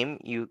the game,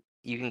 you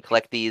can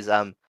collect these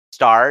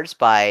stars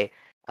by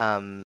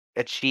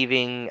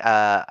achieving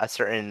a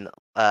certain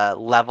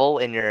level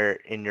in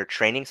your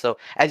training. So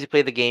as you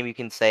play the game, you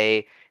can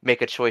say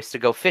make a choice to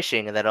go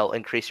fishing, and that'll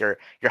increase your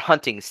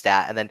hunting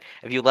stat. And then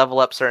if you level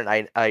up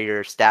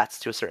your stats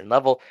to a certain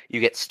level,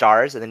 you get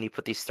stars, and then you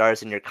put these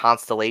stars in your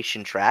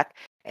constellation track,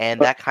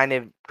 and that kind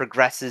of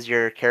progresses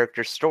your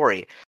character's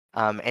story.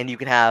 And you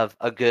can have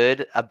a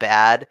good, a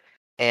bad,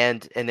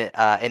 and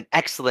an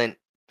excellent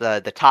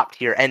the top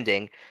tier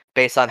ending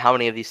based on how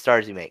many of these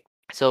stars you make.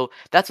 So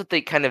that's what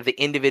the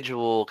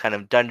individual kind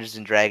of Dungeons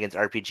and Dragons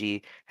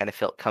RPG kind of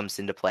feel comes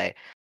into play.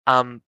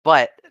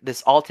 But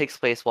this all takes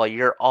place while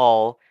you're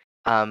all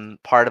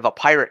part of a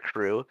pirate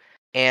crew,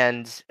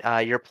 and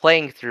you're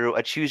playing through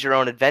a choose your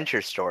own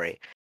adventure story.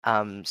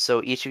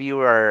 So each of you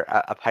are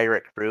a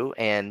pirate crew,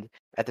 and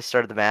at the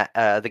start of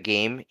the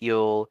game,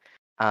 you'll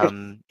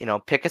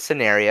pick a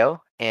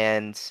scenario,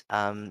 and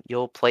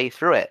you'll play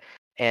through it.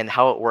 And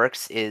how it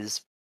works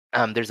is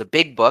there's a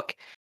big book,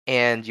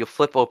 and you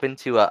flip open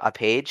to a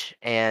page,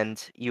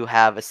 and you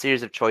have a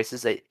series of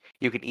choices that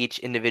you can each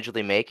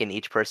individually make, and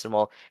each person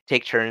will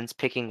take turns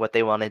picking what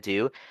they want to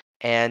do,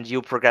 and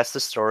you'll progress the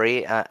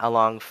story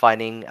along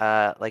finding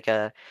like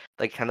kind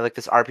of like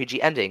this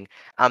RPG ending.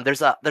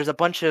 There's a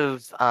bunch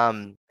of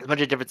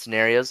different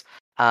scenarios.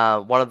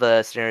 One of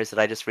the scenarios that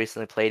I just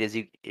recently played is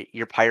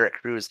your pirate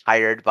crew is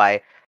hired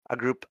by a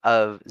group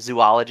of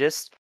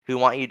zoologists who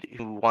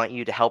want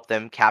you to help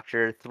them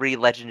capture three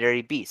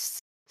legendary beasts.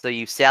 So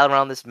you sail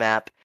around this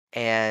map,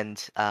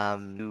 and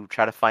you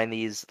try to find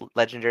these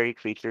legendary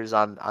creatures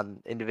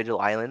on individual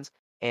islands,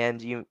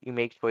 and you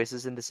make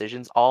choices and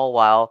decisions, all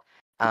while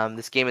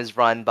this game is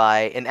run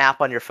by an app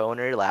on your phone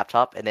or your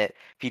laptop, and it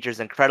features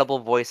incredible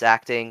voice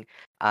acting,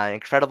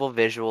 incredible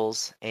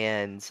visuals,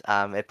 and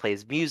it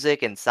plays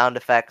music and sound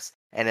effects,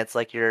 and it's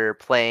like you're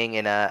playing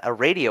in a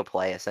radio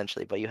play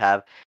essentially, but you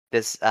have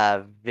this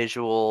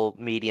visual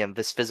medium,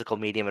 this physical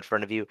medium in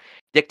front of you,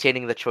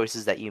 dictating the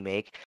choices that you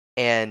make.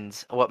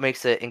 And what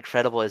makes it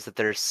incredible is that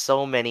there's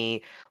so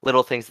many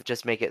little things that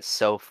just make it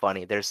so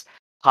funny. There's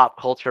pop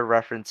culture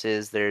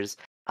references. There's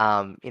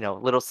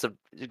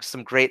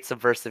some great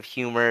subversive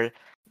humor.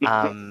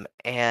 And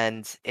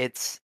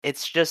it's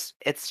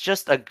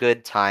just a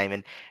good time.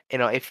 And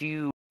if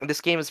you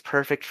this game is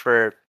perfect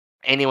for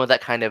anyone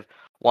that kind of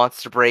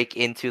wants to break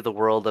into the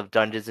world of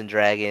Dungeons and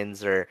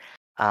Dragons, or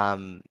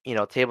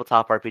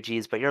tabletop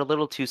RPGs, but you're a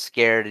little too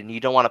scared and you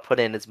don't want to put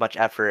in as much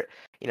effort,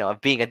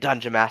 of being a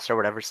dungeon master or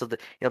whatever. So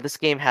this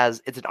game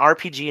it's an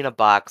RPG in a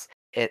box.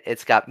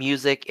 It's got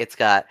music, it's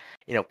got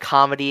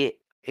comedy,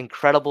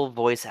 incredible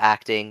voice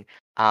acting,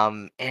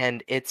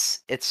 and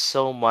it's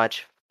so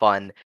much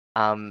fun.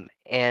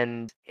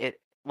 And it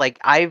like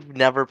I've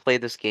never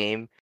played this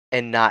game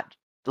and not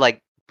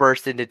like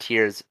burst into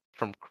tears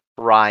from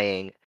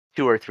crying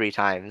two or three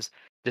times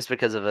just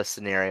because of a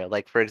scenario.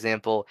 Like for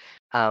example,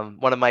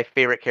 one of my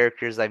favorite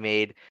characters I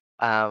made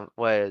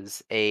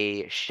was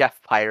a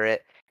chef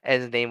pirate,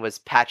 and his name was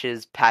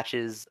Patches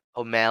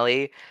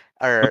O'Malley.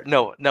 Or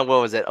no, what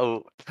was it?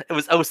 Oh, it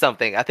was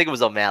something. I think it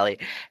was O'Malley.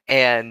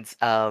 And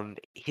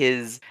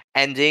his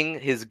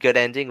good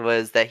ending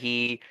was that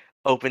he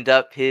opened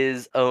up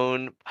his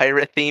own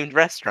pirate themed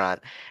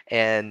restaurant,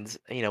 and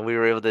we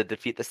were able to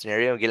defeat the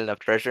scenario and get enough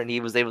treasure, and he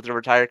was able to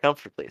retire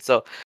comfortably.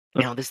 So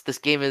this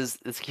game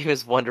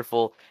is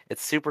wonderful.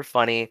 It's super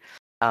funny.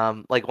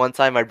 Like one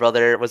time my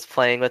brother was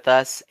playing with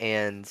us,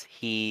 and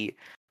he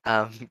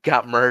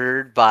got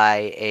murdered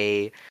by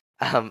a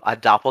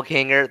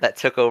doppelganger that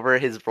took over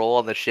his role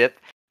on the ship,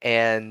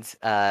 and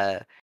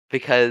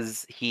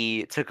because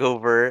he took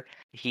over,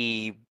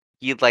 he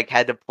like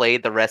had to play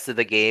the rest of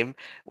the game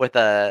with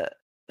a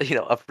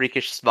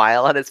freakish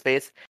smile on his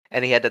face,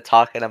 and he had to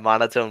talk in a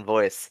monotone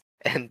voice.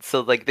 And so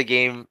like the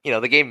game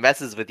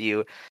messes with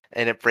you,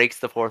 and it breaks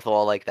the fourth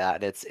wall like that.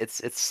 And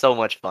it's so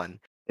much fun.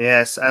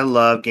 Yes, I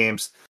love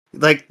games.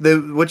 Like the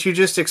what you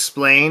just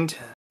explained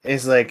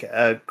is like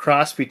a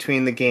cross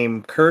between the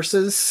game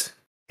Curses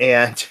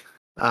and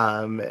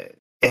um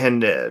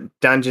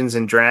Dungeons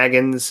and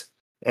Dragons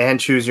and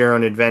Choose Your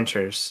Own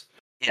Adventures,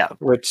 Yeah.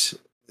 which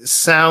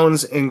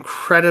sounds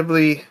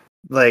incredibly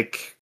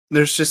like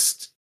there's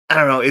just I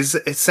don't know,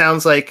 it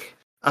sounds like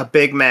a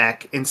Big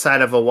Mac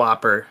inside of a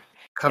Whopper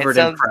It covered in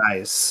sounds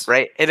fries.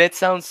 right, and it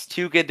sounds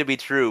too good to be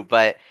true,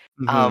 but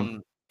Hmm.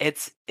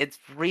 it's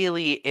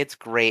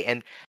great,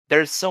 and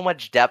there's so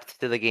much depth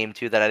to the game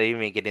too that I didn't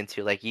even get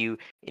into. Like you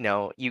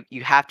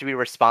have to be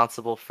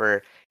responsible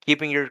for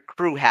keeping your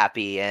crew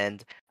happy,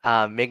 and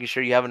making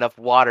sure you have enough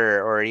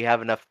water or you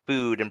have enough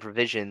food and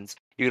provisions.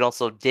 You can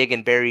also dig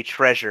and bury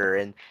treasure,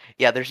 and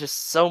yeah, there's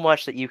just so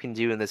much that you can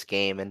do in this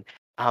game, and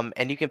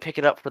you can pick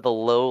it up for the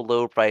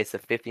low price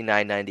of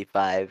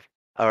 $59.95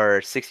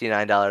 or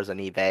 $69 on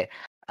eBay.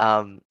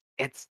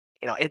 It's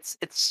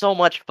so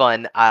much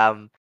fun.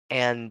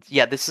 And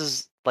yeah, this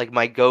is like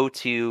my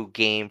go-to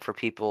game for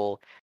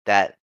people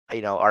that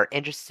are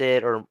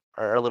interested or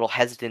are a little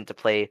hesitant to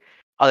play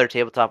other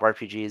tabletop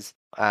RPGs.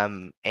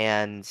 And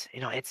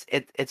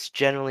it's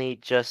generally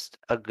just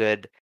a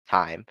good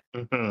time.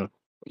 Hmm.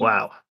 Y-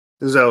 Wow.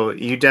 So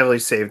you definitely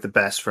saved the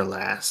best for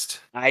last.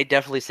 I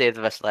definitely saved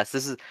the best last.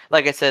 This is,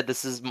 like I said,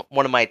 this is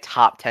one of my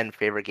top 10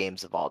 favorite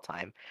games of all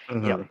time.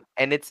 Hmm.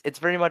 And it's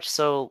very much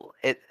so.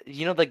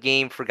 The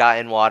game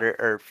Forgotten Water,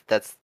 or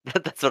that's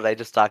that's what I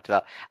just talked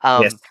about.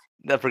 Yes.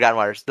 The Forgotten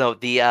Waters. No,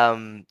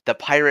 the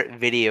pirate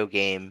video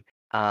game.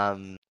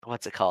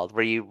 What's it called?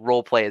 Where you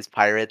role play as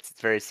pirates.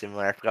 It's very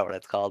similar. I forgot what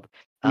it's called.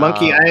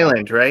 Monkey Um,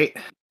 Island, right?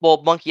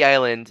 well, Monkey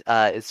Island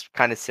is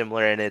kind of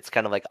similar, and it's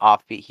kind of like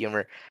offbeat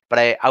humor.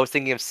 But I was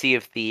thinking of Sea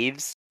of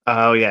Thieves.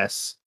 Oh,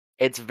 yes.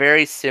 It's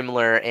very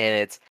similar in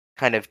its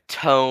kind of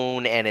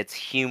tone and its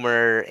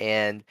humor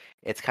and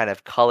its kind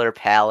of color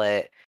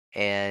palette,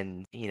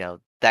 and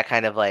that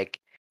kind of like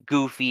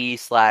goofy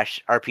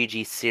slash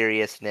RPG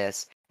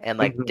seriousness and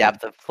like Hmm.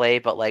 depth of play,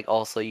 but like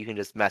also you can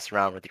just mess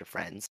around with your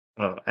friends.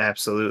 Oh,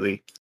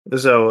 absolutely.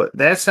 So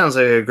that sounds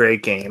like a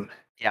great game.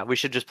 Yeah, we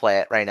should just play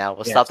it right now.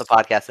 We'll stop the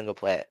Yes. podcast and go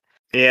play it.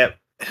 Yeah.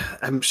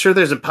 I'm sure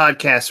there's a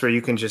podcast where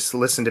you can just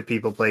listen to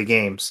people play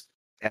games.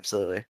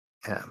 Absolutely.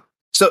 Yeah.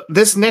 So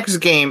this next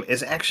game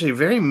is actually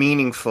very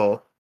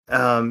meaningful,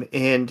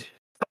 and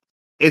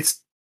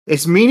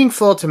it's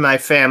meaningful to my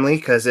family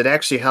because it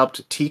actually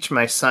helped teach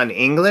my son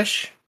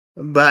English.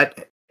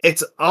 But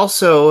it's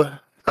also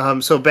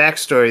so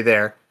backstory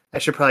there. I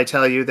should probably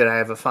tell you that I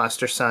have a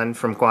foster son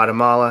from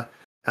Guatemala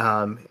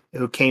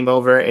who came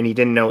over and he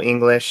didn't know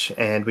English,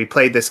 and we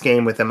played this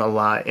game with him a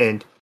lot,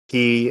 and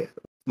he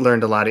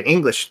learned a lot of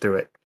English through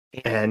it,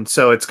 and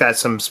so it's got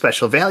some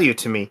special value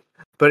to me.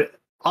 But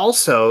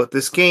also,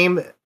 this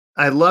game,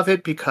 I love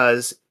it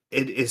because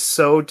it is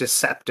so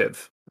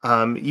deceptive.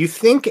 You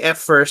think at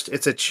first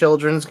it's a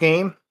children's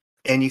game,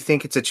 and you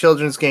think it's a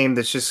children's game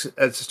it's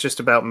just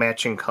about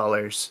matching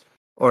colors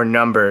or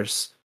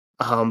numbers.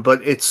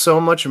 But it's so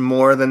much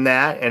more than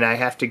that, and I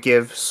have to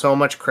give so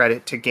much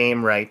credit to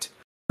GameRight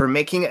for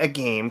making a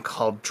game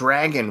called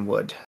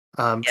Dragonwood.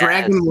 Yes.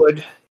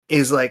 Dragonwood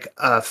is like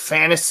a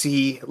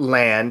fantasy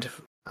land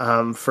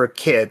for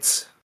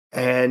kids.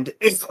 And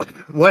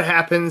what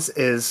happens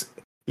is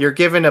you're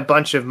given a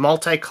bunch of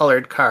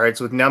multicolored cards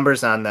with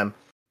numbers on them.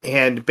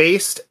 And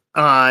based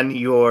on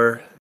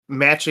your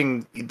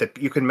matching,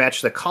 you can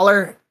match the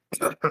color,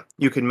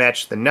 you can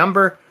match the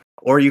number,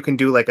 or you can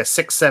do like a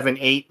 6, 7,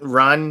 8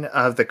 run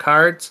of the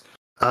cards.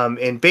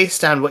 And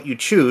based on what you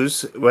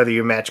choose, whether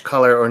you match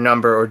color or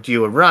number or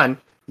do a run,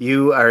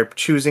 you are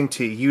choosing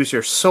to use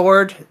your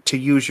sword, to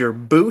use your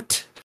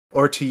boot,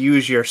 or to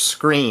use your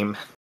scream.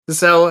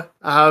 So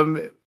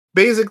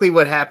basically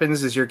what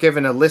happens is you're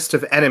given a list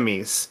of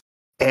enemies,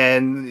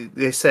 and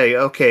they say,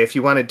 okay, if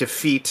you want to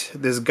defeat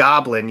this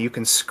goblin, you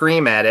can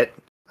scream at it,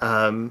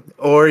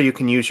 or you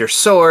can use your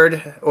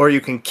sword, or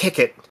you can kick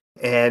it.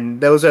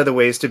 And those are the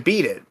ways to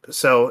beat it.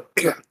 So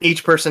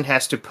each person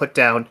has to put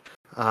down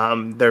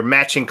their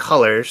matching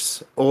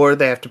colors, or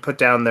they have to put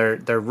down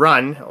their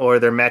run or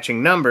their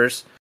matching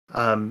numbers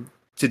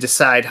to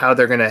decide how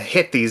they're going to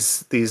hit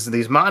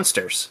these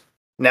monsters.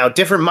 Now,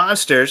 different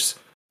monsters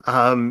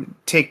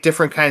take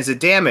different kinds of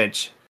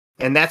damage,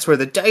 and that's where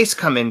the dice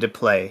come into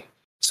play.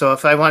 So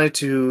if I wanted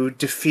to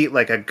defeat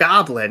like a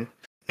goblin,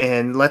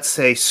 and let's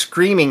say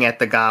screaming at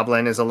the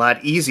goblin is a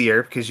lot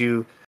easier because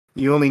you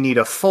only need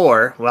a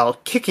 4, while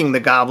kicking the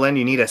goblin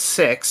you need a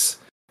 6.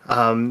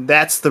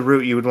 That's the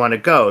route you would want to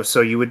go. So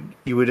you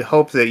would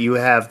hope that you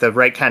have the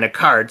right kind of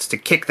cards to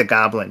kick the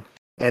goblin,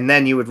 and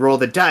then you would roll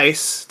the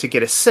dice to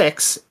get a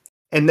 6,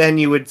 and then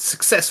you would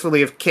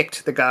successfully have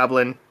kicked the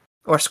goblin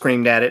or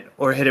screamed at it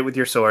or hit it with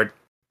your sword,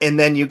 and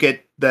then you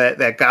get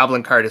that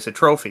goblin card as a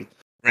trophy.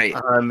 Right.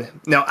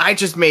 Now I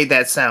just made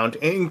that sound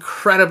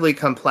incredibly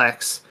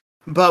complex,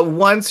 but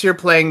once you're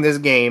playing this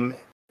game,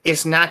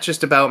 it's not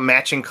just about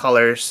matching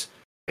colors.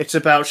 It's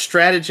about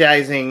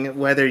strategizing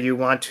whether you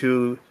want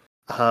to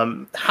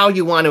how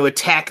you want to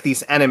attack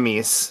these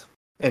enemies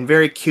in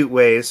very cute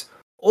ways,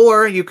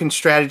 or you can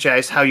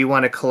strategize how you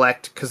want to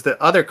collect, because the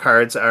other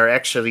cards are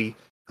actually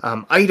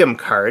item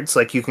cards.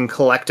 Like you can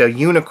collect a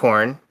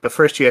unicorn, but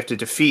first you have to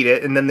defeat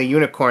it, and then the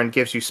unicorn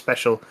gives you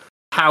special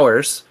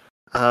powers.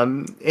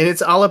 And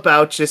it's all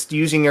about just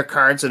using your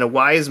cards in a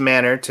wise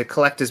manner to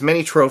collect as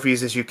many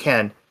trophies as you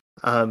can.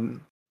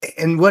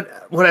 And what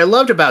I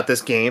loved about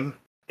this game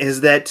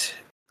is that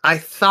I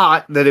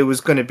thought that it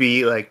was going to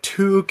be like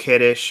too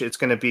kiddish. It's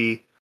going to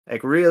be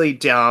like really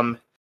dumb,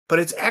 but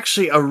it's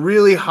actually a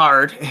really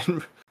hard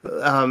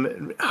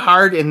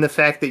hard in the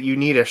fact that you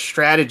need a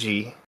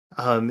strategy.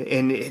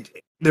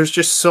 There's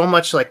just so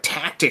much like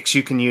tactics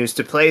you can use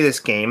to play this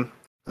game.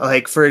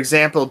 Like, for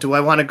example, do I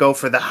want to go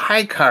for the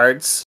high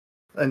cards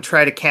and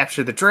try to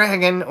capture the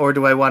dragon, or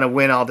do I want to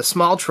win all the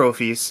small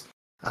trophies?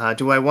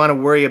 Do I want to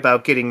worry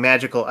about getting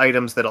magical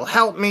items that'll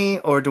help me,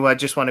 or do I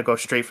just want to go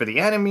straight for the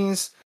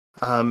enemies?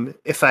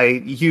 If I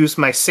use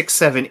my 6,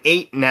 7,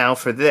 8 now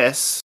for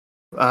this,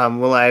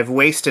 will I have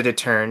wasted a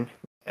turn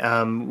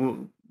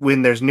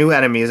when there's new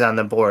enemies on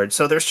the board?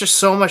 So there's just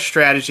so much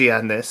strategy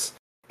on this.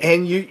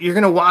 And you're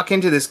going to walk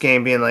into this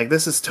game being like,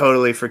 this is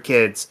totally for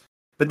kids.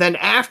 But then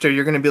after,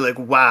 you're going to be like,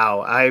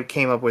 wow, I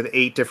came up with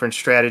 8 different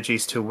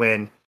strategies to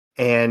win.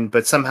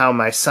 but somehow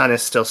my son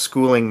is still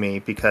schooling me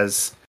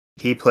because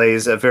he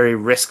plays a very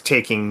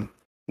risk-taking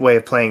way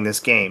of playing this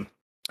game.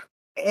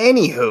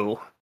 Anywho,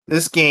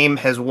 this game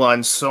has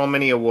won so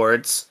many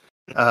awards.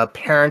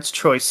 Parents'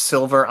 Choice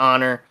Silver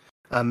Honor,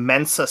 a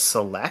Mensa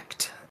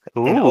Select,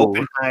 an Ooh.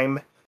 Oppenheim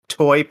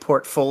Toy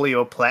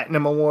Portfolio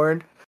Platinum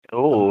Award,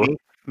 Ooh.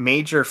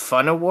 Major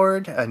Fun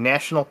Award, a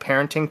National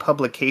Parenting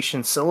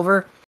Publication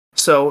Silver.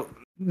 So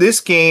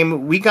this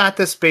game, we got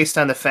this based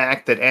on the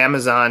fact that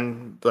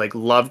Amazon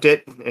loved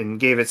it and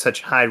gave it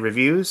such high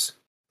reviews.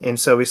 And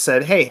so we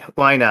said, hey,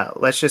 why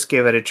not? Let's just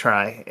give it a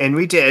try. And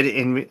we did,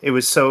 and it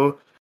was so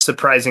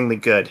surprisingly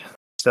good.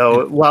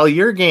 So while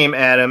your game,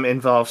 Adam,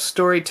 involves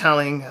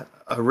storytelling,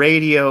 a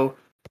radio,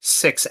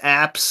 6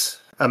 apps,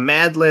 a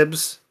Mad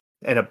Libs,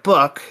 and a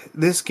book,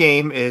 this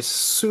game is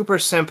super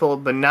simple,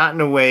 but not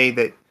in a way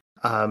that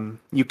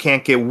you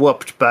can't get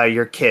whooped by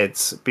your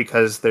kids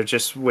because they're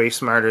just way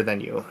smarter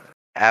than you.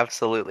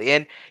 Absolutely.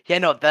 And yeah,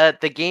 no,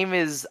 the game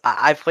is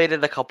I've played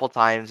it a couple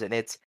times, and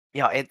it's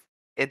the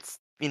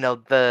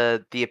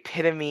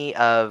epitome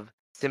of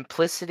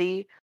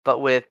simplicity but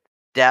with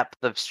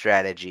depth of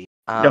strategy.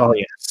 Oh,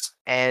 yes.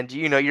 And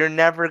you're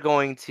never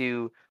going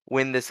to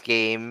win this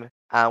game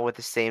with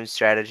the same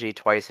strategy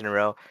twice in a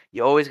row.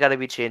 You always got to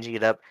be changing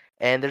it up.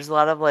 And there's a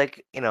lot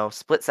of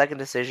split second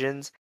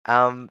decisions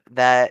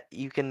that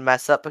you can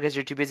mess up because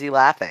you're too busy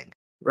laughing.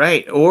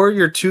 Right. Or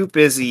you're too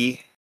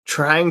busy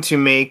trying to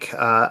make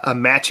a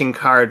matching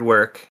card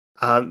work.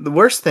 The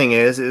worst thing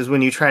is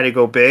when you try to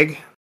go big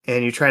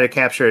and you try to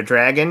capture a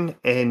dragon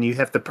and you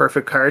have the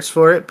perfect cards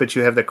for it, but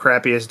you have the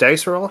crappiest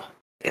dice roll.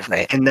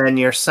 Right. And then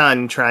your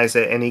son tries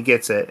it and he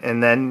gets it.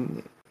 And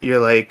then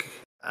you're like,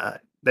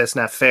 that's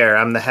not fair.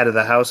 I'm the head of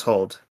the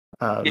household.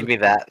 Give me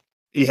that.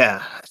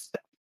 Yeah.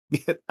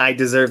 I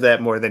deserve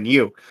that more than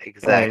you.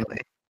 Exactly.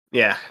 And,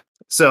 yeah.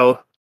 So,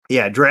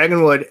 yeah,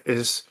 Dragonwood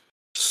is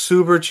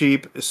super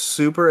cheap,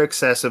 super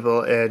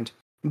accessible, and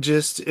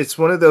it's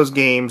one of those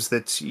games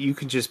that you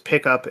can just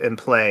pick up and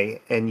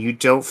play, and you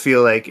don't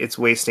feel like it's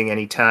wasting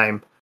any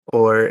time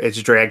or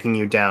it's dragging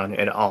you down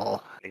at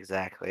all.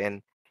 Exactly.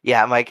 And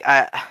yeah, Mike,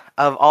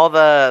 of all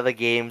the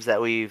games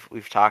that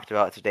we've talked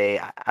about today,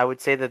 I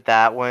would say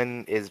that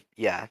one is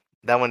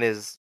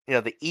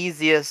the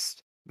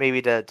easiest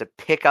maybe to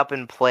pick up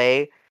and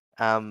play.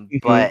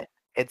 But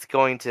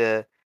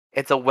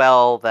it's a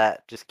well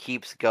that just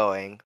keeps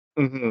going.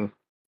 Mm-hmm.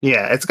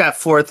 Yeah, it's got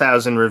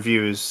 4,000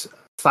 reviews,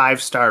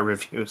 5-star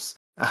reviews.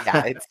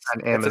 Yeah, it's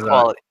on Amazon. It's a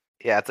quality.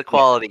 Yeah, it's a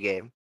quality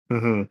game.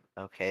 Mm-hmm.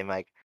 Okay,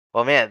 Mike.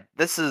 Well, man,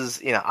 this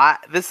is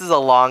this is a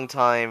long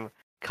time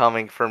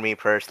coming for me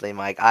personally,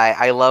 Mike.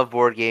 I love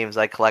board games.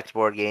 I collect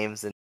board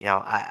games, and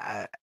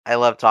I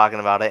love talking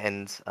about it.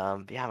 And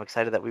yeah, I'm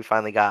excited that we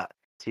finally got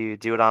to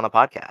do it on a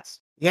podcast.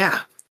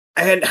 Yeah,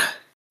 and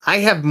I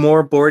have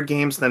more board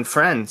games than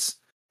friends,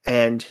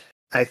 and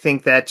I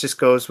think that just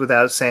goes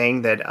without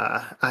saying that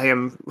I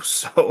am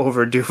so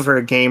overdue for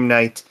a game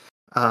night.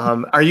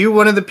 Are you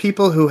one of the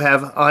people who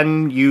have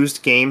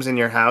unused games in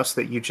your house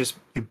that you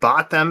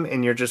bought them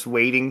and you're just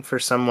waiting for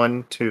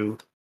someone to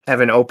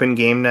have an open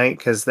game night?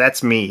 Because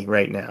that's me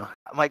right now.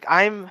 Like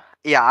I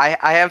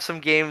have some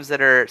games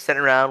that are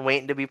sitting around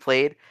waiting to be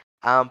played.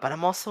 But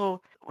I'm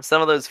also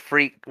one of those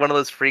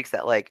freaks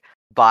that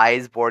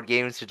buys board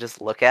games to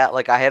just look at.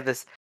 Like I have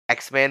this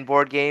X-Men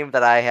board game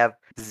that I have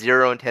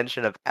zero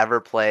intention of ever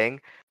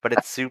playing, but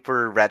it's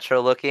super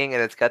retro looking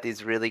and it's got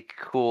these really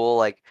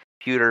cool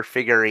pewter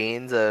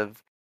figurines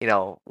of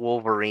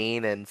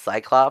Wolverine and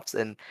Cyclops,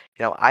 and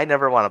I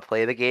never want to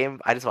play the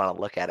game. I just want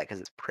to look at it because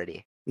it's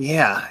pretty.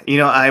 Yeah,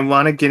 I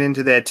want to get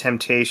into that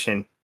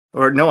temptation.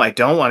 Or no, I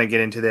don't want to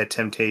get into that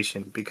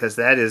temptation because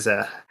that's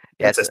a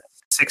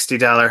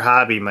 $60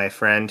 hobby, my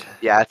friend.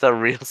 Yeah, it's a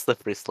real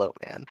slippery slope,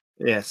 man.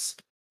 Yes.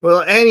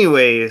 Well,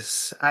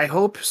 anyways, I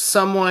hope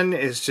someone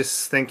is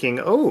just thinking,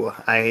 oh,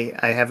 I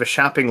have a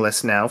shopping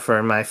list now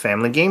for my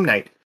family game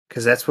night.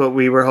 Because that's what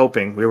we were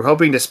hoping. We were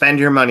hoping to spend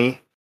your money,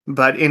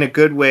 but in a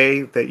good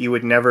way that you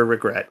would never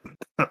regret.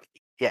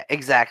 Yeah,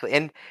 exactly.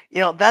 And,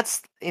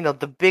 that's,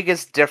 the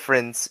biggest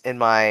difference, in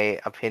my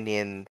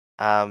opinion,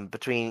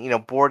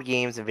 between, board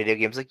games and video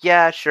games.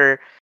 Yeah, sure,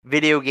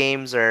 video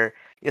games are,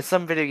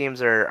 some video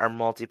games are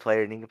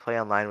multiplayer and you can play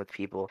online with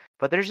people.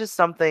 But there's just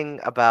something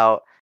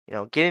about,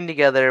 getting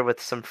together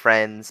with some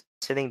friends,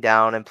 sitting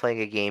down and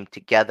playing a game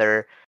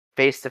together,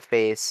 face to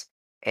face,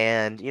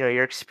 and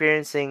you're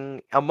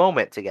experiencing a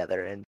moment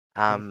together. And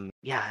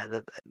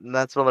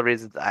that's one of the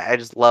reasons I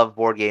just love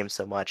board games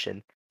so much.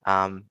 And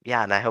and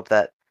I hope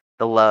that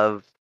the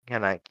love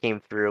kind of came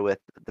through with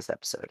this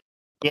episode.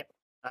 Yeah,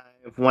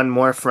 I've won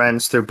more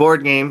friends through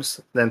board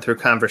games than through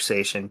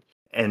conversation,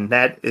 and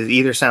that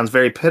either sounds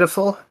very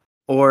pitiful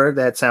or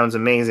that sounds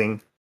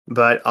amazing.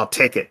 But I'll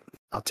take it.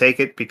 I'll take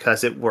it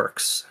because it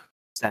works.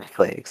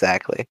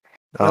 Exactly.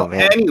 Oh,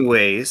 man.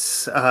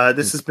 Anyways,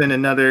 this has been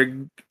another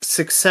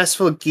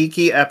successful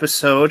geeky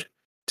episode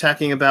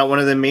talking about one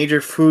of the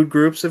major food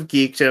groups of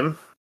geekdom.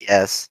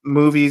 Yes.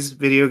 Movies,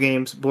 video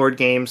games, board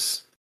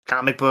games,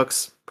 comic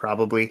books,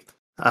 probably.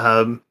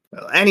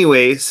 Well,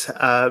 anyways,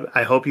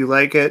 I hope you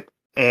like it.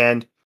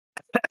 And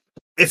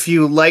if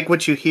you like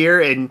what you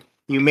hear and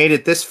you made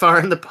it this far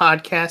in the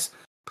podcast,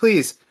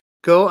 please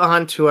go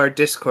on to our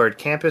Discord,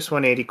 Campus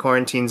 180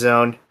 Quarantine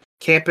Zone.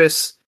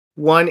 Campus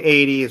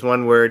 180 is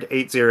one word,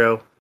 80.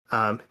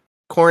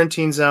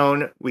 Quarantine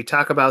Zone. We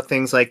talk about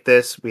things like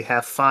this. We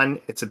have fun.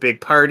 It's a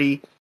big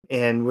party,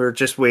 and we're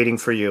just waiting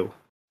for you.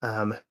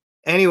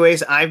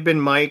 Anyways, I've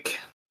been Mike,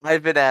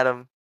 I've been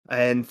Adam.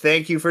 and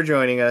thank you for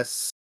joining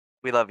us.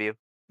 We love you.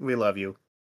 We love you.